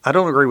 I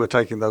don't agree with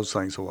taking those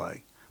things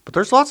away, but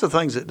there's lots of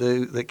things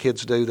that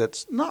kids do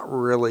that's not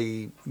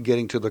really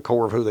getting to the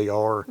core of who they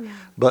are,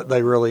 but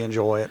they really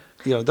enjoy it.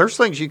 There's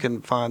things you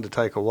can find to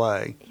take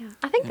away. Yeah.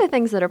 I think the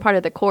things that are part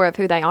of the core of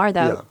who they are,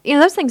 though,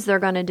 those things they're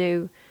going to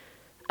do.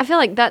 I feel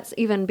like that's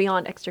even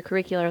beyond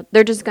extracurricular.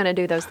 They're just going to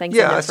do those things.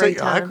 in their free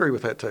time. I agree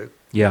with that too.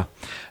 yeah,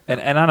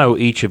 and I know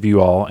each of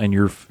you all and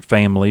your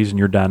families and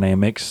your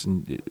dynamics.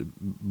 And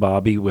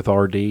Bobby with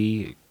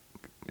RD,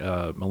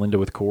 Melinda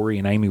with Corey,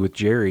 and Amy with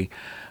Jerry.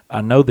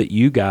 I know that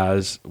you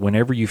guys,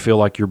 whenever you feel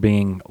like you're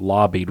being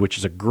lobbied, which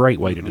is a great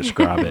way to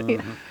describe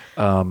it,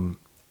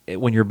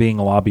 when you're being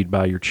lobbied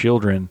by your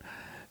children,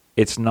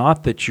 it's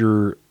not that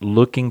you're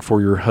looking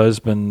for your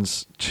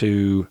husbands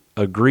to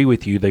agree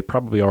with you. They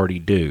probably already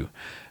do.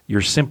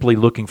 You're simply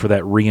looking for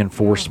that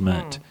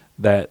reinforcement,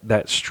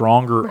 that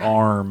stronger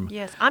arm.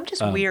 Yes, I'm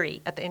just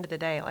weary at the end of the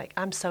day. Like,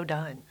 I'm so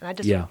done, and I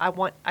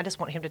just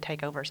want him to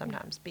take over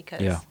sometimes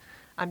because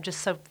I'm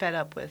just so fed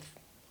up with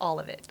all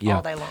of it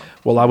all day long.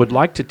 Well, I would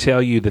like to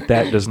tell you that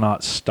does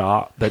not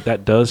stop.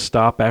 That does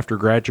stop after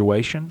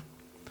graduation,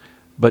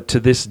 but to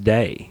this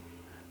day,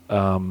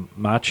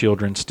 my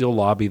children still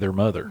lobby their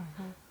mother.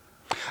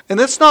 And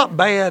that's not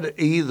bad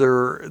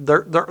either.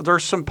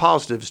 There's some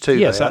positives too.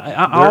 Yes, that.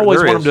 I always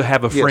There want is. them to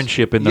have a Yes.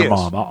 friendship in their Yes.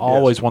 mom. I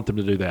always want them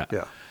to do that.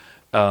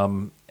 Yeah.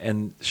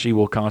 And she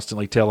will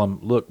constantly tell them,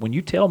 look, when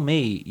you tell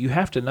me, you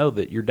have to know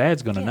that your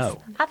dad's going to know.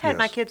 I've had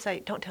my Yes. kids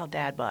say, "Don't tell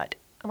Dad," but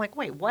I'm like,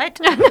 wait, what?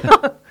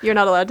 You're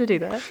not allowed to do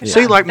that.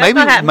 See, like That's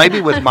not happening.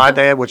 maybe with my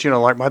dad, which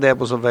like my dad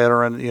was a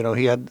veteran.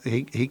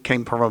 He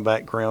came from a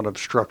background of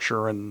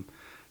structure and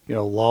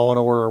law and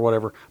order or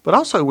whatever. But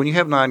also, when you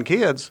have 9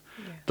 kids,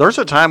 there's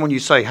a time when you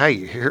say,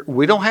 "Hey,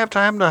 we don't have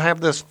time to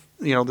have this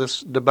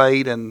this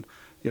debate and."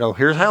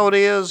 Here's how it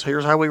is.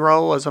 Here's how we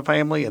roll as a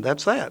family, and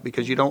that's that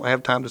because you don't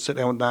have time to sit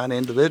down with 9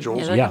 individuals.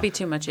 Yeah, there could be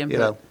too much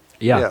input.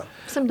 Yeah.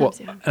 Sometimes,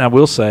 Well, and I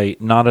will say,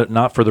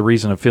 not for the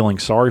reason of feeling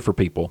sorry for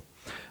people,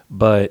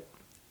 but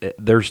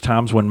there's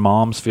times when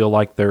moms feel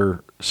like they're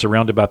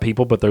surrounded by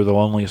people, but they're the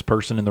loneliest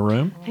person in the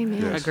room. Amen.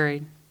 Yes.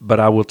 Agreed. But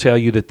I will tell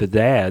you that the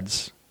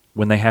dads,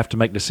 when they have to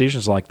make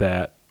decisions like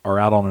that, are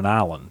out on an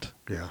island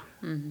Yeah.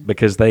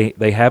 because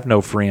they have no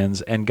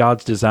friends, and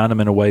God's designed them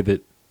in a way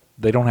that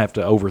they don't have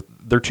to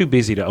they're too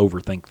busy to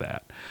overthink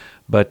that.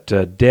 But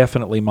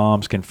definitely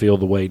moms can feel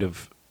the weight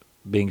of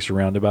being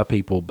surrounded by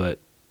people, but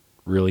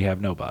really have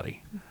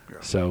nobody. Yeah.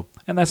 So,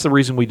 and that's the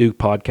reason we do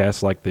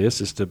podcasts like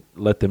this, is to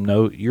let them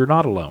know you're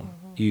not alone.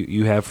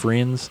 You have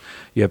friends,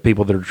 you have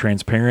people that are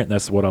transparent. And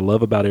that's what I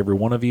love about every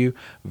one of you.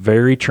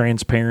 Very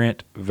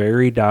transparent,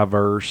 very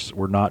diverse.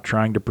 We're not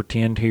trying to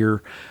pretend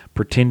here.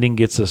 Pretending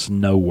gets us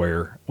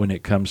nowhere when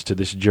it comes to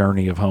this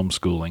journey of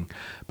homeschooling,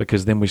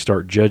 because then we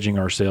start judging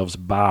ourselves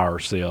by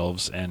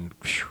ourselves, and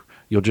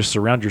you'll just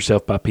surround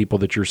yourself by people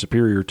that you're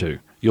superior to.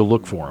 You'll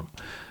look for them.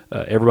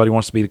 Everybody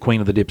wants to be the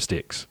queen of the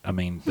dipsticks. I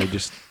mean, they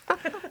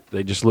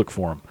just look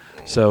for them.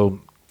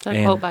 So, Is that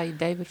a quote by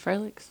David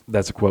Fralix?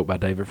 that's a quote by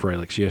David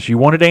Fralix. Yes, you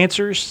wanted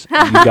answers,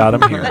 you got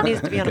them here. That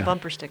needs to be on a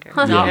bumper sticker.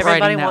 Yeah. Not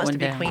Everybody writing that wants one to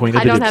be down. queen. Queen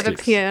of I the don't have a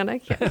dipsticks. pen. I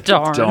can't.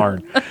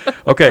 Darn.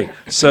 Okay,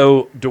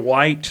 so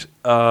Dwight,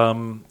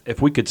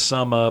 if we could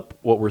sum up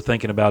what we're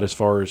thinking about as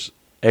far as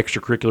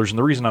extracurriculars, and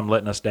the reason I'm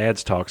letting us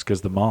dads talk is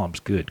because the moms,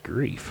 good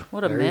grief.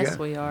 What a There you mess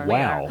go. we are.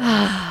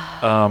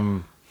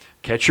 Wow.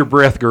 Catch your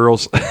breath,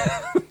 girls.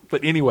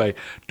 But anyway,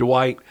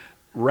 Dwight,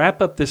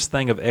 wrap up this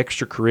thing of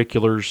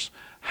extracurriculars.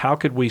 How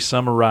could we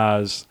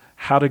summarize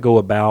how to go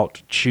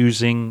about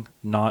choosing,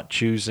 not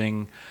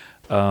choosing?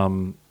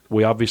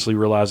 We obviously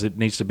realize it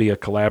needs to be a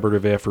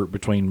collaborative effort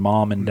between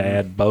mom and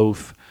dad,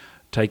 both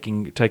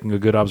taking a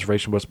good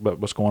observation of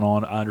what's going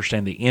on. I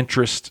understand the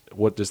interest.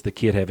 What does the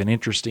kid have an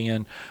interest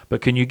in?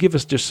 But can you give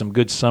us just some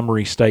good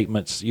summary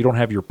statements? You don't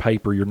have your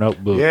paper, your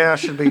notebook. Yeah, I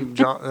should be. One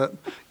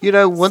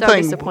So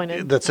thing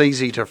disappointed. that's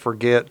easy to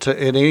forget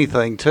in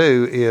anything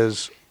too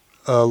is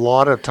a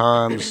lot of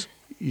times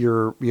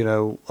we're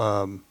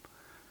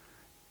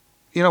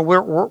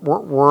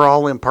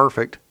all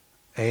imperfect,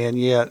 and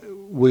yet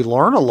we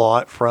learn a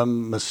lot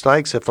from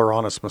mistakes if they're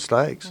honest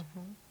mistakes.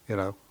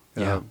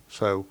 Yeah.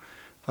 So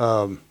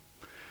a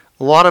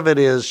lot of it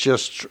is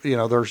just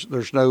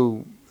there's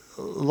no.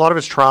 A lot of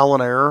it's trial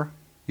and error.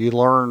 You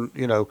learn,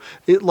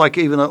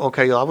 even though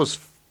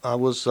I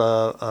was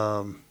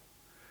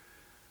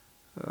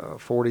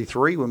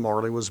 43 when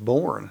Marley was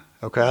born.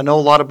 Okay, I know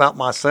a lot about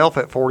myself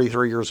at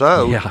 43 years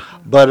old. Yeah.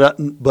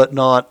 But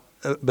not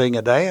being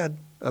a dad.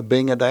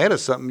 Being a dad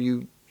is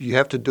something you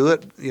have to do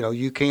it.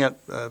 You can't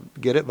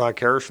get it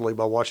vicariously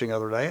by watching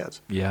other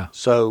dads. Yeah.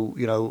 So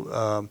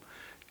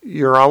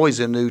you're always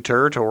in new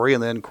territory,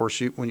 and then of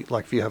course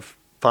if you have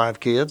 5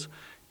 kids,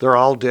 they're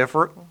all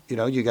different.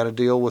 You got to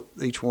deal with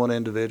each one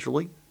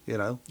individually.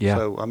 Yeah.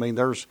 So I mean,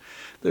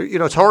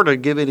 it's hard to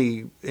give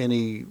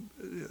any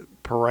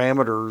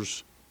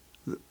parameters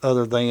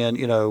other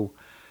than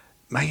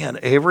man,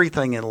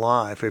 everything in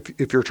life,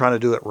 if you're trying to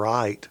do it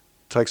right,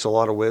 takes a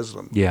lot of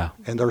wisdom. Yeah.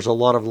 And there's a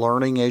lot of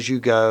learning as you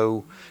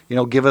go.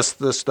 Give us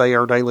this day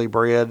our daily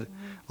bread.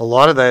 A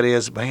lot of that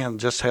is, man,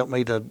 just help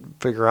me to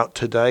figure out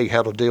today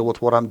how to deal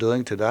with what I'm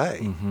doing today.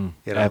 Mm-hmm.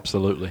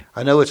 Absolutely.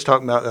 I know it's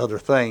talking about other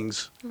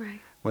things Right.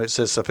 when it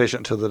says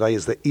sufficient to the day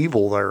is the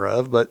evil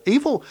thereof. But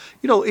evil,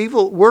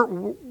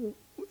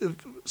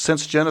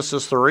 since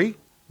Genesis 3,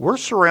 we're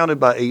surrounded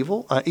by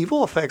evil.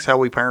 Evil affects how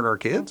we parent our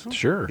kids.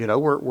 Sure.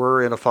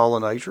 We're in a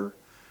fallen nature.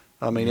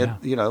 I mean,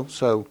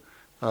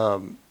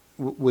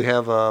 we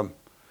have,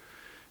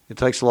 it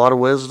takes a lot of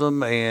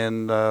wisdom,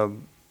 and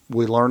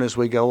we learn as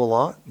we go a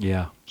lot.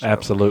 Yeah, So,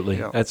 absolutely.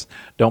 yeah.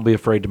 Don't be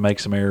afraid to make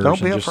some errors. Don't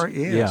be and just- afraid,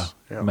 yes.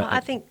 Yeah. Yeah. Well, I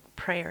think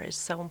prayer is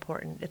so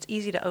important. It's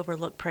easy to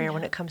overlook prayer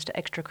when it comes to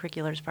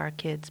extracurriculars for our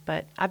kids.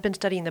 But I've been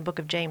studying the book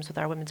of James with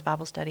our women's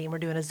Bible study, and we're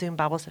doing a Zoom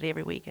Bible study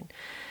every week.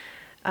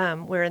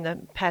 And we're in the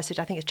passage,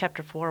 I think it's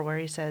chapter 4, where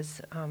he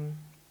says,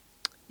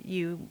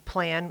 you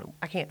plan,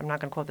 I'm not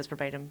going to quote this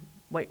verbatim,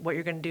 what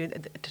you're going to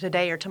do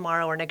today or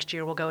tomorrow or next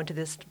year, we'll go into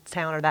this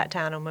town or that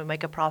town and we'll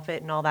make a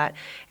profit and all that,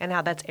 and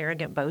how that's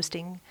arrogant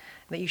boasting,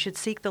 that you should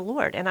seek the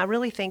Lord. And I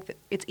really think that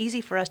it's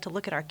easy for us to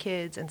look at our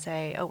kids and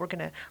say, oh, we're going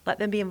to let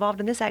them be involved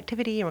in this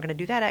activity and we're going to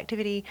do that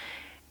activity,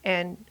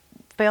 and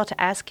fail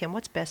to ask him,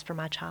 what's best for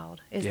my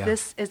child? Is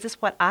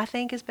this what I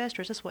think is best,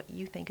 or is this what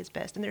you think is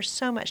best? And there's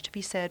so much to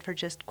be said for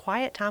just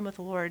quiet time with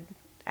the Lord,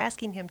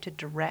 asking him to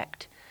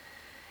direct.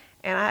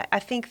 And I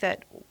think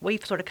that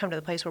we've sort of come to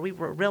the place where we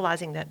were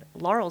realizing that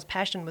Laurel's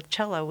passion with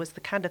cello was the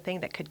kind of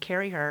thing that could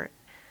carry her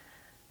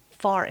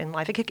far in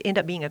life. It could end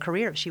up being a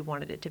career if she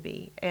wanted it to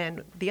be.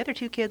 And the other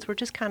two kids were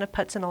just kind of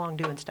putzing along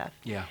doing stuff.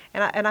 Yeah.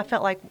 And I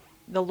felt like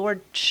the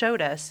Lord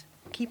showed us,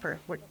 keep her,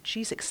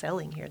 she's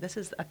excelling here. This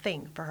is a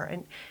thing for her.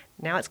 And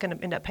now it's going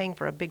to end up paying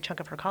for a big chunk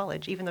of her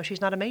college, even though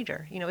she's not a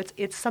major. You know,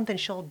 it's something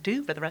she'll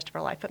do for the rest of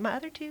her life. But my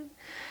other two,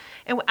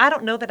 and I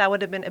don't know that I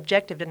would have been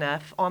objective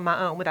enough on my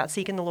own without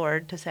seeking the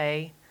Lord to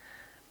say,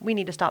 we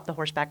need to stop the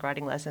horseback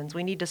riding lessons.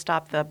 We need to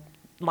stop the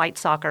light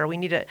soccer. We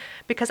need to,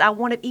 because I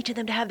wanted each of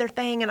them to have their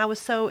thing, and I was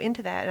so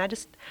into that.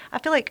 And I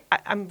feel like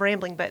I'm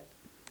rambling, but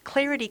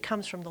clarity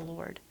comes from the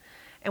Lord.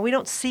 And we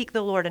don't seek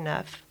the Lord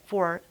enough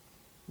for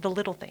the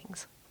little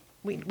things.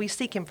 We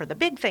seek him for the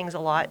big things a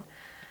lot.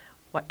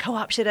 What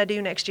co-op should I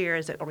do next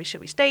year? Should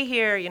we stay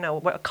here? You know,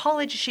 what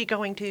college is she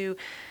going to?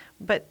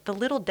 But the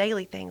little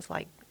daily things,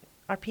 like,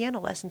 our piano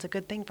lesson's a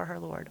good thing for her,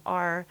 Lord.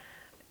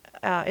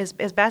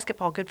 Is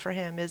basketball good for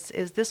him? Is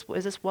this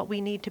what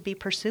we need to be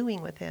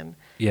pursuing with him?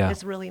 Yeah.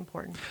 It's really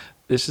important.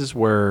 This is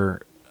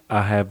where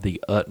I have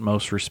the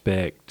utmost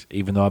respect,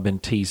 even though I've been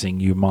teasing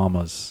you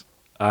mamas.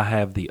 I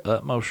have the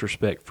utmost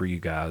respect for you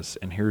guys,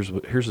 and here's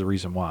the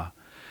reason why.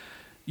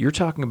 You're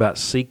talking about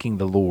seeking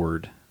the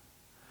Lord,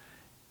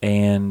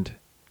 and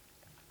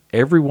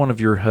every one of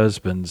your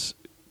husbands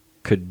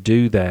could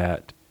do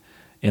that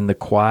in the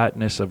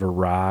quietness of a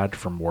ride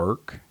from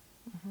work,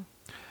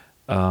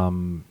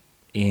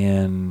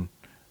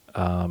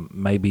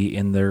 maybe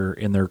in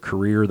their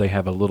career they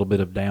have a little bit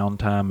of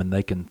downtime and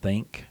they can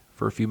think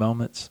for a few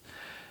moments.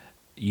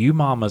 You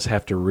mamas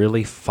have to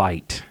really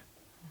fight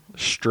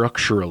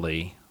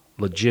structurally,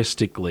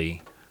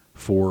 logistically,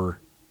 for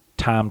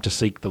time to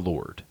seek the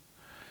Lord.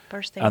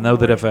 First thing I in the know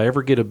that if morning. I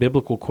ever get a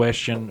biblical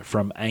question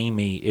from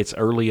Amy, it's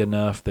early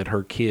enough that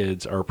her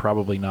kids are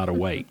probably not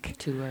awake.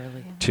 Too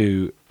early.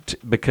 to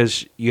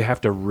because you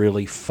have to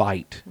really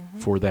fight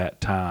for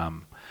that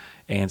time.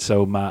 And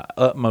so my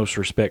utmost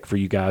respect for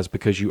you guys,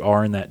 because you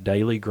are in that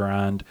daily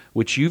grind,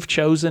 which you've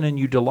chosen and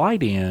you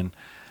delight in,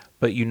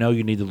 but you know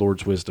you need the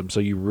Lord's wisdom. So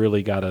you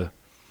really got to,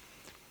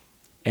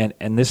 and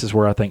this is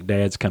where I think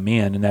dads come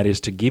in, and that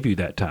is to give you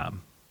that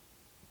time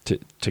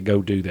to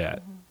go do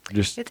that.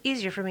 Just, It's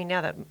easier for me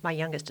now that my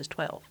youngest is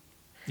 12.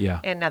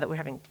 yeah. And now that we're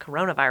having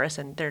coronavirus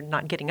and they're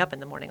not getting up in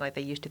the morning like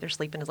they used to, they're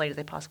sleeping as late as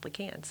they possibly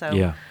can. So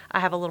Yeah.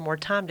 I have a little more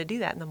time to do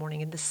that in the morning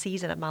in this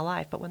season of my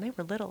life. But when they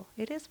were little,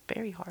 it is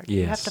very hard.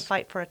 You have Yes. to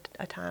fight for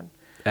a time.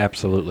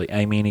 Absolutely.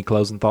 Amy, any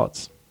closing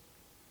thoughts?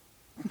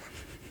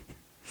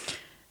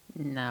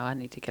 No, I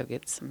need to go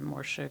get some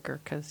more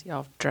sugar because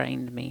y'all have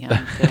drained me.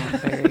 I'm feeling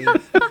very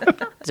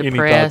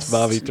depressed,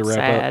 Bobby, to and wrap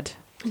up? sad.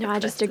 No, I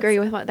just agree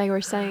with what they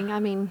were saying. I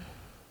mean,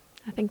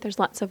 I think there's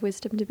lots of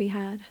wisdom to be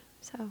had.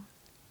 So,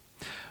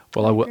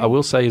 Well, I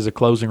will say as a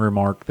closing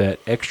remark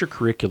that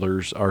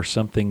extracurriculars are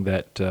something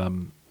that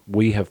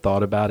we have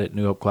thought about at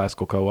New Hope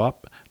Classical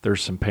Co-op.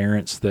 There's some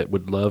parents that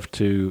would love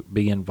to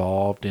be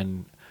involved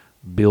in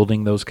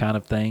building those kind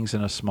of things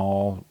in a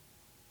small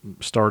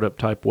startup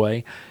type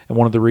way. And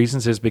one of the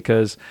reasons is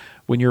because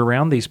when you're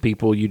around these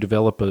people, you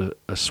develop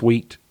a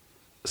sweet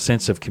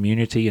sense of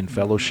community and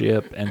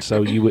fellowship. And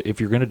so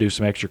if you're going to do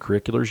some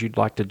extracurriculars, you'd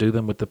like to do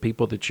them with the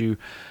people that you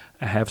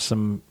have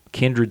some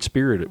kindred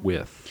spirit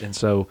with. And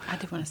so I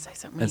did want to say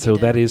something. and so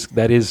that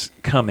is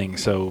coming.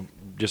 So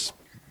just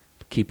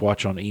keep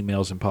watch on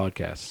emails and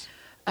podcasts.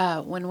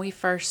 When we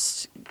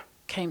first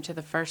came to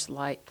the First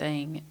Light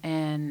thing,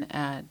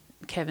 and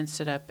Kevin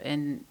stood up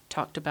and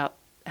talked about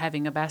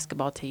having a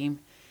basketball team,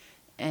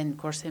 and of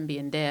course him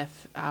being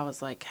deaf, I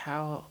was like,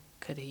 how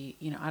could he?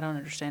 I don't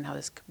understand how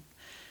this.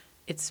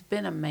 It's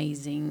been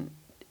amazing.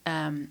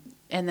 And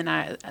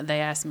then they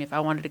asked me if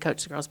I wanted to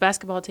coach the girls'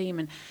 basketball team,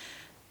 and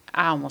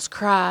I almost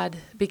cried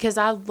because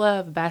I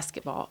love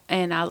basketball,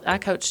 and I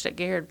coached at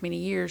Garrett many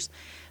years,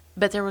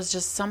 but there was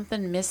just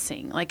something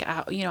missing. Like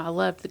I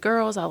loved the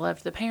girls, I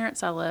loved the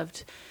parents, I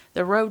loved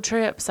the road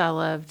trips, I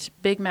loved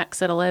Big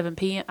Macs at 11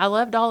 p.m. I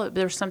loved all of it, but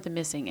there was something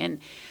missing. And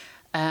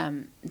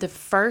one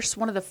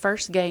of the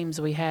first games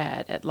we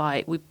had at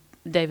Light,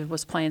 David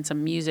was playing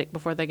some music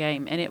before the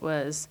game, and it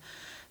was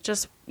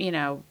just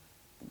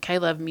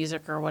K-Love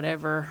music or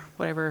whatever.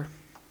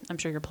 I'm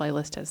sure your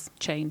playlist has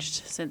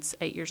changed since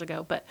 8 years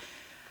ago, but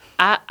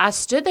I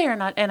stood there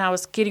and I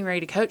was getting ready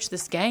to coach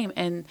this game,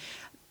 and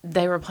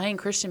they were playing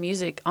Christian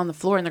music on the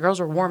floor, and the girls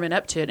were warming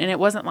up to it, and it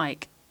wasn't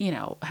like,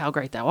 how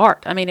great thou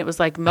art. I mean, it was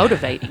like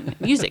motivating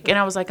music, and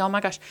I was like, oh my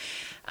gosh,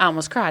 I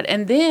almost cried.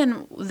 And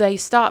then they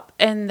stop,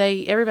 and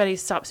everybody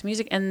stops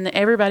music, and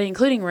everybody,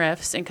 including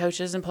refs and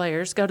coaches and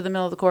players, go to the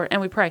middle of the court, and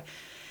we pray.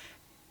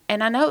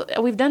 And I know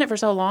we've done it for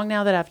so long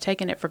now that I've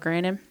taken it for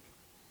granted,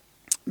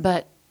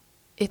 but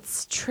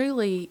it's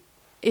truly,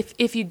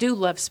 if you do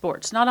love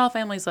sports, not all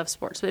families love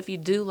sports, but if you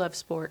do love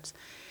sports,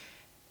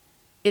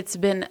 it's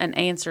been an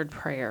answered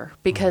prayer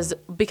because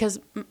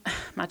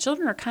my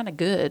children are kind of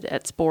good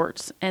at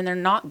sports and they're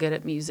not good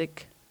at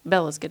music.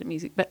 Bella's good at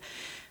music,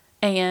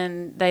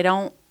 and they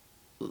don't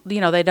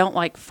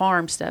like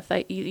farm stuff.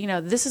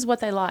 This is what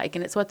they like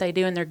and it's what they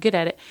do and they're good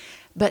at it.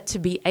 But to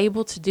be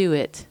able to do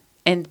it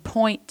and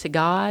point to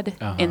God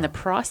in the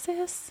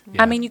process,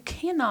 Yeah. I mean, you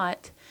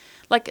cannot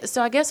Like,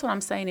 so I guess what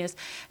I'm saying is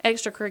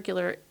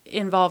extracurricular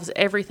involves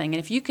everything. And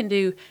if you can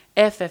do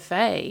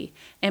FFA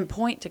and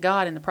point to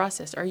God in the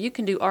process, or you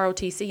can do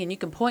ROTC and you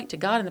can point to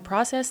God in the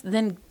process,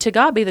 then to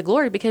God be the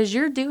glory, because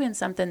you're doing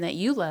something that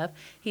you love.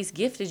 He's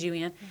gifted you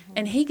in,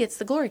 and He gets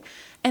the glory.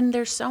 And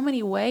there's so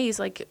many ways,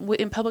 like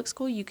in public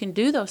school, you can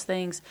do those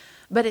things,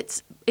 but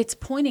it's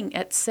pointing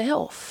at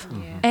self.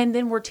 And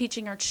then we're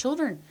teaching our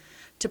children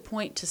to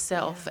point to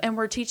self, and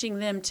we're teaching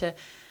them to,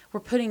 we're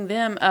putting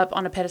them up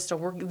on a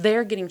pedestal.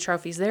 They're getting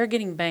trophies, they're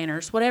getting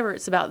banners, whatever.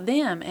 It's about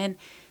them, and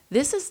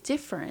this is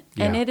different,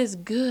 and it is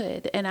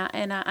good. And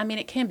I mean,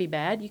 it can be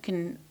bad. You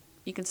can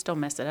still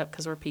mess it up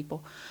because we're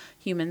people,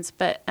 humans.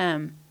 But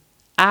I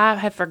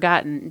have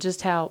forgotten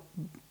just how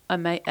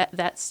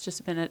that's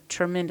just been a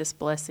tremendous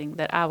blessing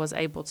that I was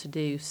able to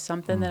do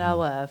something that I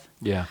love.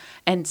 Yeah.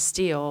 And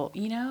still,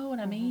 you know what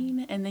I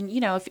mean? And then,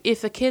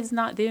 if a kid's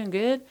not doing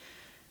good,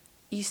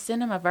 you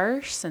send them a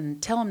verse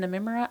and tell them to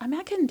memorize. I mean,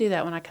 I couldn't do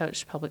that when I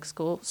coached public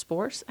school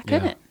sports. I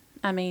couldn't.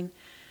 I mean,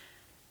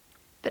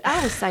 but I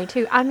would say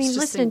too, I mean, It's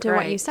just listening been to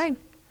what you great. say,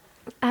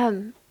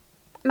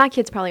 my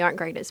kids probably aren't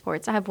great at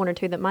sports. I have one or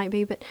two that might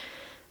be, but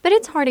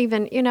it's hard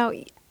even,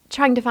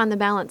 trying to find the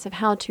balance of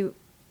how to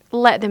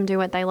let them do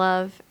what they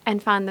love,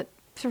 and find that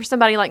for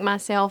somebody like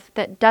myself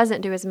that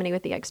doesn't do as many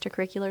with the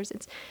extracurriculars,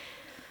 it's,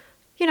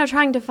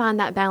 trying to find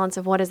that balance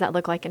of what does that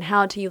look like, and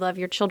how do you love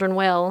your children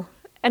well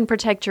and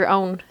protect your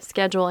own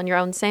schedule and your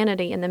own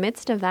sanity in the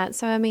midst of that.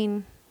 So, I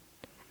mean,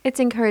 it's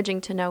encouraging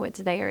to know it's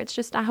there. It's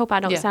just, I hope I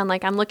don't sound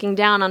like I'm looking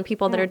down on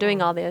people that are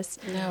doing all this.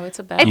 no, it's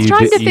a It's balance.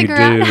 trying to figure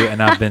out. You do,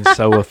 and I've been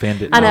so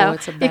offended. I know.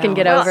 it's a You can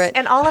get Well, over it.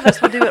 And all of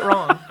us will do it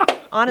wrong.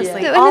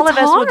 Honestly, Yeah. all And of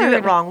it's us will do it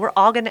hard. wrong. We're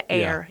all going to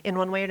err in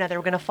one way or another.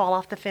 We're going to fall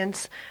off the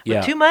fence with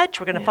Yeah. too much.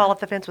 We're going to fall off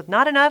the fence with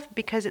not enough,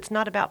 because it's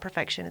not about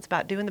perfection. It's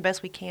about doing the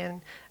best we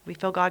can. We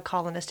feel God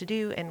calling us to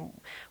do, and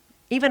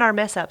even our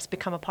mess ups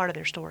become a part of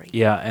their story.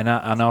 Yeah, and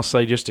I'll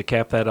say, just to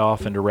cap that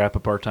off and to wrap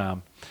up our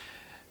time,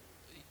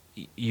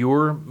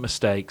 your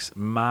mistakes,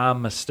 my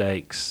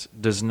mistakes,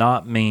 does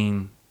not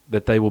mean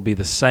that they will be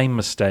the same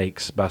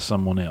mistakes by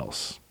someone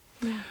else.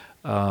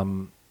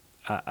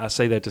 I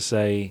say that to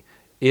say,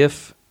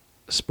 if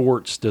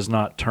sports does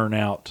not turn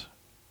out,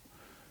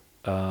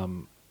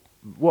 so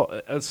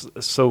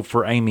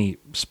for Amy,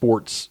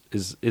 sports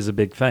is a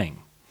big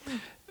thing.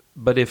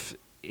 But if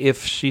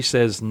she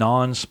says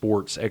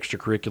non-sports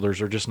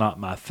extracurriculars are just not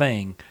my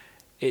thing,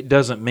 it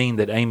doesn't mean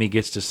that Amy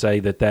gets to say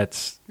that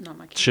that's Not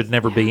my kids. should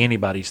never be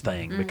anybody's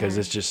thing, because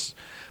it's just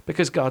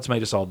because God's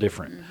made us all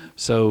different.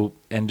 So,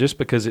 and just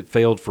because it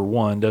failed for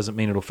one doesn't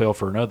mean it'll fail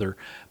for another.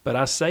 But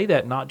I say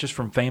that not just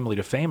from family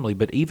to family,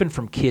 but even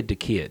from kid to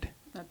kid.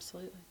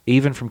 Absolutely.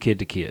 Even from kid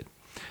to kid.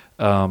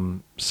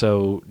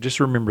 So just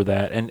remember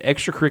that. And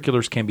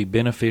extracurriculars can be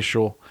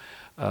beneficial.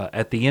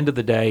 At the end of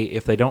the day,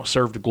 if they don't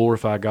serve to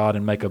glorify God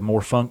and make a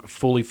more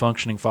fully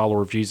functioning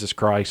follower of Jesus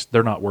Christ,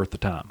 they're not worth the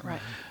time. Right.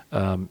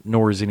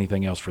 Nor is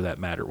anything else for that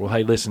matter. Well,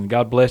 hey, listen,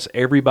 God bless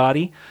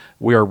everybody.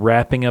 We are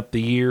wrapping up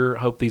the year.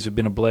 Hope these have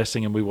been a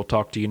blessing, and we will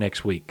talk to you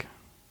next week.